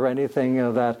goblins or anything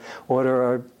of that order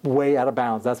are way out of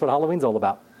bounds. That's what Halloween's all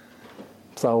about.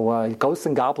 So ghosts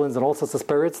and goblins and all sorts of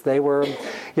spirits, they were,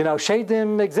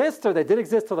 Shadim exist, or they did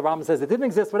exist, or the Rambam says they didn't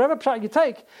exist, whatever shot you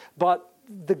take, but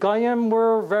the Goyim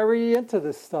were very into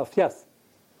this stuff. Yes?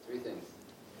 3 things.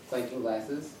 Clanking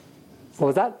glasses. What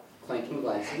was that? Clanking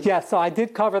glasses. Yeah, so I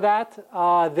did cover that.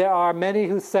 There are many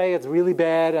who say it's really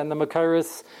bad, and the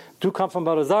Makaris do come from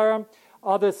Avodah Zarah.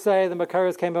 Others say the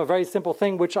Makaris came from a very simple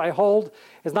thing, which I hold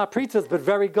is not preachers, but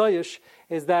very goyish,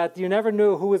 is that you never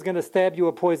knew who was going to stab you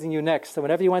or poison you next. So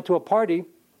whenever you went to a party,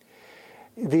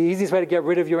 the easiest way to get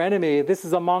rid of your enemy, this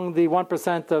is among the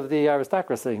 1% of the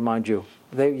aristocracy, mind you.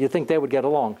 You think they would get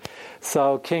along.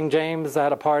 So King James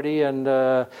had a party, and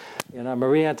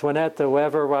Marie Antoinette or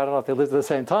whoever, I don't know if they lived at the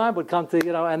same time, would come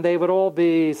to, and they would all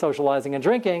be socializing and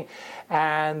drinking,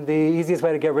 and the easiest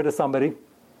way to get rid of somebody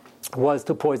was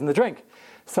to poison the drink.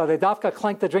 So they dafka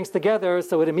clanked the drinks together,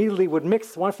 so it immediately would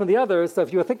mix one from the other. So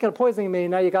if you were thinking of poisoning me,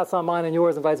 now you got some of mine and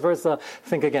yours, and vice versa.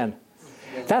 Think again.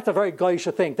 That's a very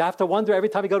goyish thing. To have to wonder every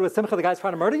time you go to a simcha, the guy's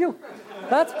trying to murder you?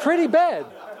 That's pretty bad.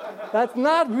 That's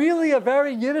not really a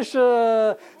very Yiddish...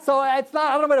 so it's not,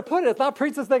 I don't know where to put it. It's not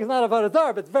priestess thing, it's not Avodah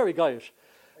Zarah, but it's very goyish.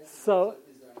 So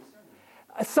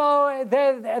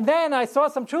then I saw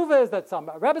some tshuvas that some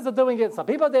rabbis are doing it, some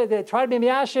people, they try to be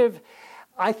miyashiv.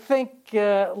 I think,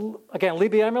 again,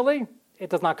 Libi Emily, it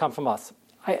does not come from us.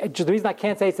 The reason I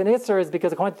can't say it's an Isser is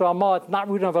because according to the Ramah, it's not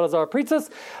rooted on Avodah Zarah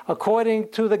priestess. According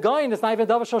to the Goyin, it's not even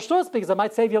Davar Shel Shtus because it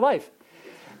might save your life.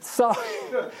 So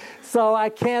I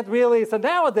can't really. So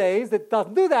nowadays it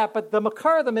doesn't do that, but the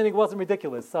makar of the meaning wasn't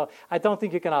ridiculous. So I don't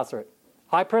think you can answer it.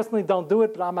 I personally don't do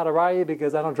it, but I'm not a raya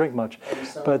because I don't drink much.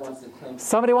 But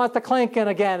somebody wants to clink, and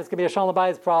again, it's going to be a shalom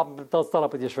bayis problem. But don't start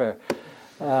up with your shver.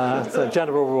 It's a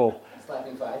general rule.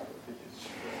 Slapping 5.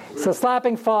 So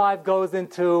slapping 5 goes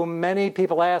into, many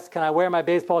people ask, can I wear my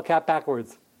baseball cap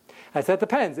backwards? I said, it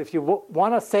depends. If you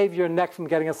want to save your neck from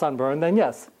getting a sunburn, then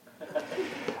yes.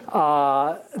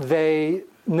 They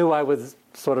knew I was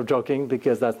sort of joking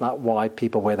because that's not why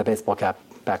people wear the baseball cap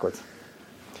backwards.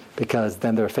 Because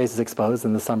then their face is exposed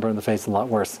and the sunburn in the face is a lot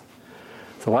worse.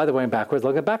 So why they're wearing backwards?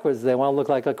 Looking backwards, they want to look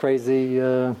like a crazy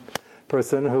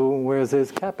person who wears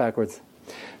his cap backwards.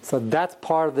 So that's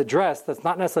part of the dress that's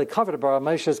not necessarily covered by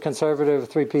Moshe's conservative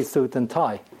 3-piece suit and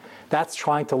tie. That's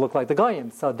trying to look like the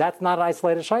Goyim. So that's not an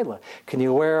isolated shayla. Can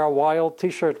you wear a wild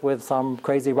T-shirt with some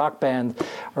crazy rock band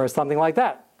or something like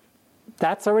that?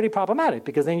 That's already problematic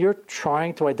because then you're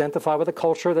trying to identify with a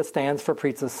culture that stands for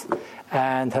priestess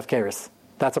and hefkeris.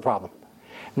 That's a problem.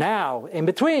 Now, in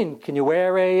between, can you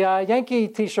wear a Yankee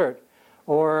T-shirt?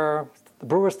 Or, the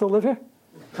Brewers still live here?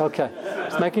 Okay,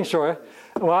 just making sure.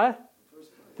 What?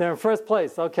 They're in first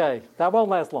place. Okay, that won't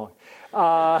last long.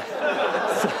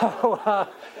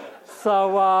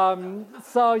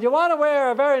 So you want to wear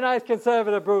a very nice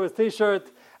conservative Brewers T-shirt,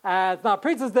 and it's not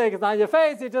Priestess Day, it's not in your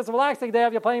face, you're just relaxing day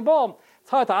after you're playing ball. It's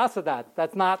hard to answer that.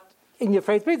 That's not in your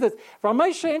face Priestess. From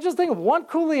Moshe, interesting, one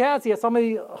kula he has so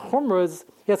many chumras.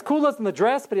 He has kulas in the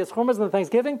dress, but he has chumras in the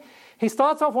Thanksgiving. He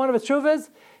starts off one of his tshuvas.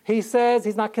 He says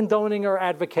he's not condoning or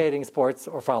advocating sports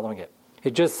or following it. He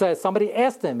just says, somebody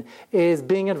asked him, is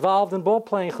being involved in ball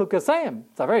playing chukasayim?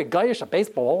 It's a very goyish, a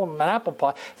baseball, an apple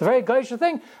pie. It's a very goyish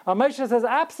thing. Moshe says,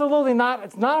 absolutely not.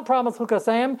 It's not a problem with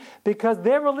chukasayim because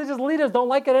their religious leaders don't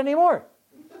like it anymore.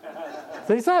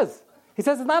 So he says it's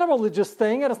not a religious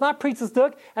thing, and it's not priestess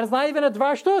duk, and it's not even a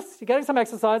dvar shtus. You're getting some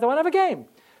exercise. I want to have a game.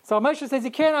 So Moshe says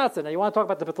you can't answer. Now you want to talk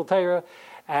about the Bittul Torah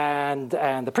and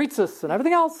the priestess and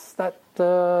everything else. That's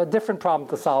a different problem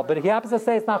to solve. But he happens to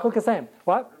say it's not chukasayim.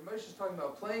 What? Moshe's talking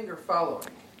about playing or following?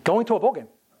 Going to a ball game.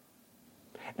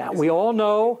 Now, we all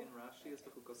know...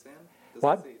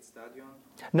 What?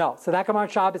 No. So that Gemara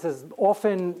Shabbos is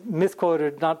often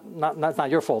misquoted. It's not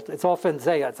your fault. It's often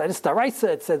say it's the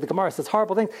Raisa. It's the Gemara says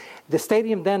horrible things. The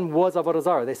stadium then was Avodah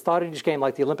Zarah. They started each game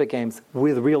like the Olympic Games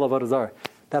with real Avodah Zarah.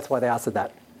 That's why they asked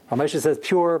that. Moshe says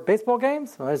pure baseball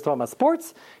games. When he's talking about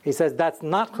sports, he says that's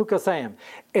not chukasayim.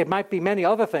 It might be many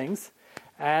other things.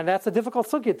 And that's a difficult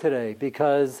sugya today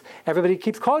because everybody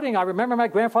keeps quoting. I remember my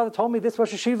grandfather told me this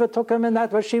Rosh Hashiva took him in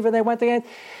that Rosh Hashiva and they went again.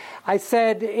 I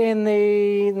said in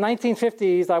the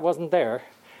 1950s, I wasn't there.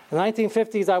 In the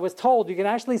 1950s, I was told you can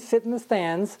actually sit in the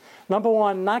stands. Number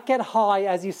one, not get high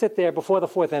as you sit there before the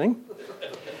fourth inning.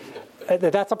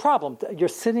 That's a problem. You're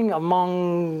sitting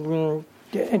among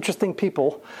interesting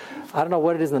people. I don't know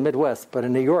what it is in the Midwest, but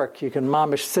in New York, you can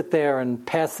mamish sit there and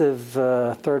passive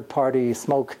third-party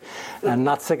smoke and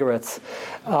not cigarettes.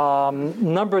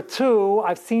 Number two,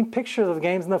 I've seen pictures of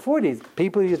games in the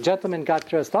 40s. Gentlemen got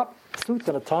dressed up, suit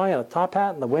and a tie and a top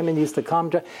hat, and the women used to come.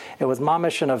 It was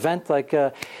mamish an event like...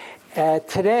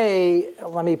 today,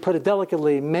 let me put it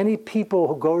delicately, many people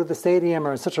who go to the stadium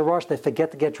are in such a rush they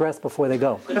forget to get dressed before they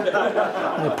go.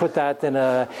 Let me put that in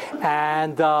a...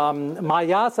 And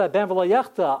Mayasa ben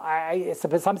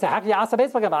v'lo some say, how can you ask a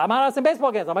baseball game? I'm not asking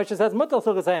baseball games. Amisha says, mutal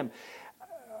sugasayim.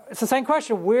 It's the same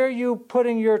question. Where are you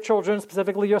putting your children,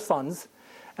 specifically your sons?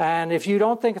 And if you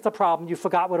don't think it's a problem, you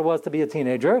forgot what it was to be a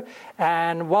teenager.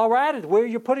 And while we're at it, where are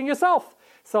you putting yourself?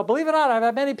 So believe it or not, I've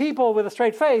had many people with a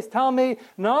straight face tell me,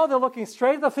 no, they're looking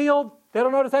straight at the field. They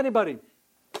don't notice anybody.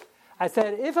 I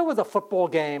said, if it was a football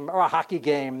game or a hockey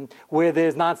game where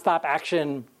there's nonstop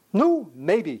action, no,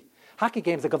 maybe. Hockey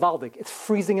games are gavaldic. It's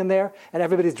freezing in there and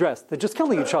everybody's dressed. They're just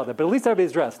killing each other, but at least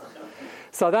everybody's dressed.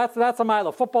 So that's a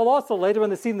mile. Football also, later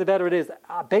in the season, the better it is.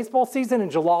 Baseball season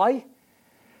in July,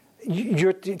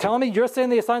 you're telling me you're sitting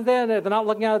there, your son's there, and they're not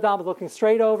looking at the diamond, looking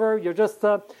straight over. You're just...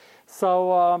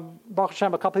 So, Baruch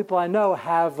Hashem, a couple people I know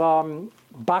have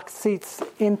box seats,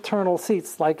 internal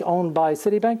seats, like owned by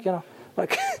Citibank,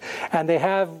 and they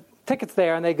have tickets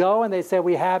there, and they go and they say,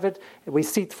 we have it, we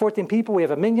seat 14 people, we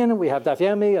have a minyan, we have Daf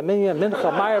Yomi, a minyan,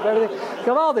 Mincha, Meyer, everything.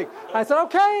 Gavaldik. I said,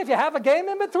 okay, if you have a game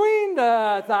in between,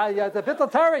 the Bittul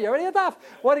Torah, you're already a daf.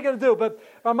 What are you going to do? But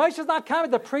Ramesh is not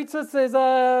coming. The priestess is,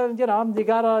 you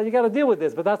gotta deal with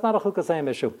this, but that's not a Chukasayim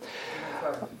issue.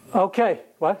 Okay,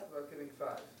 what?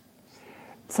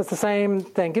 So it's the same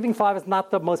thing. Giving 5 is not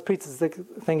the most priestly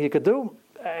thing you could do.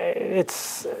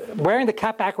 It's wearing the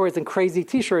cap backwards and crazy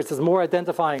T-shirts is more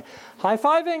identifying.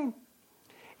 High-fiving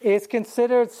is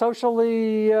considered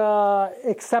socially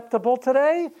acceptable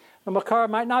today. The makar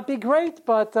might not be great,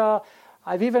 but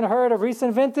I've even heard of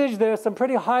recent vintage. There's some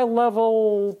pretty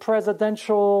high-level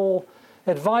presidential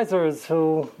advisors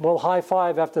who will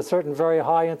high-five after certain very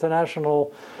high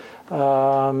international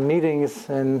meetings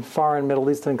in foreign Middle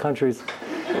Eastern countries.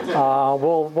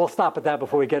 We'll stop at that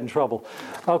before we get in trouble.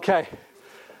 Okay.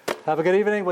 Have a good evening.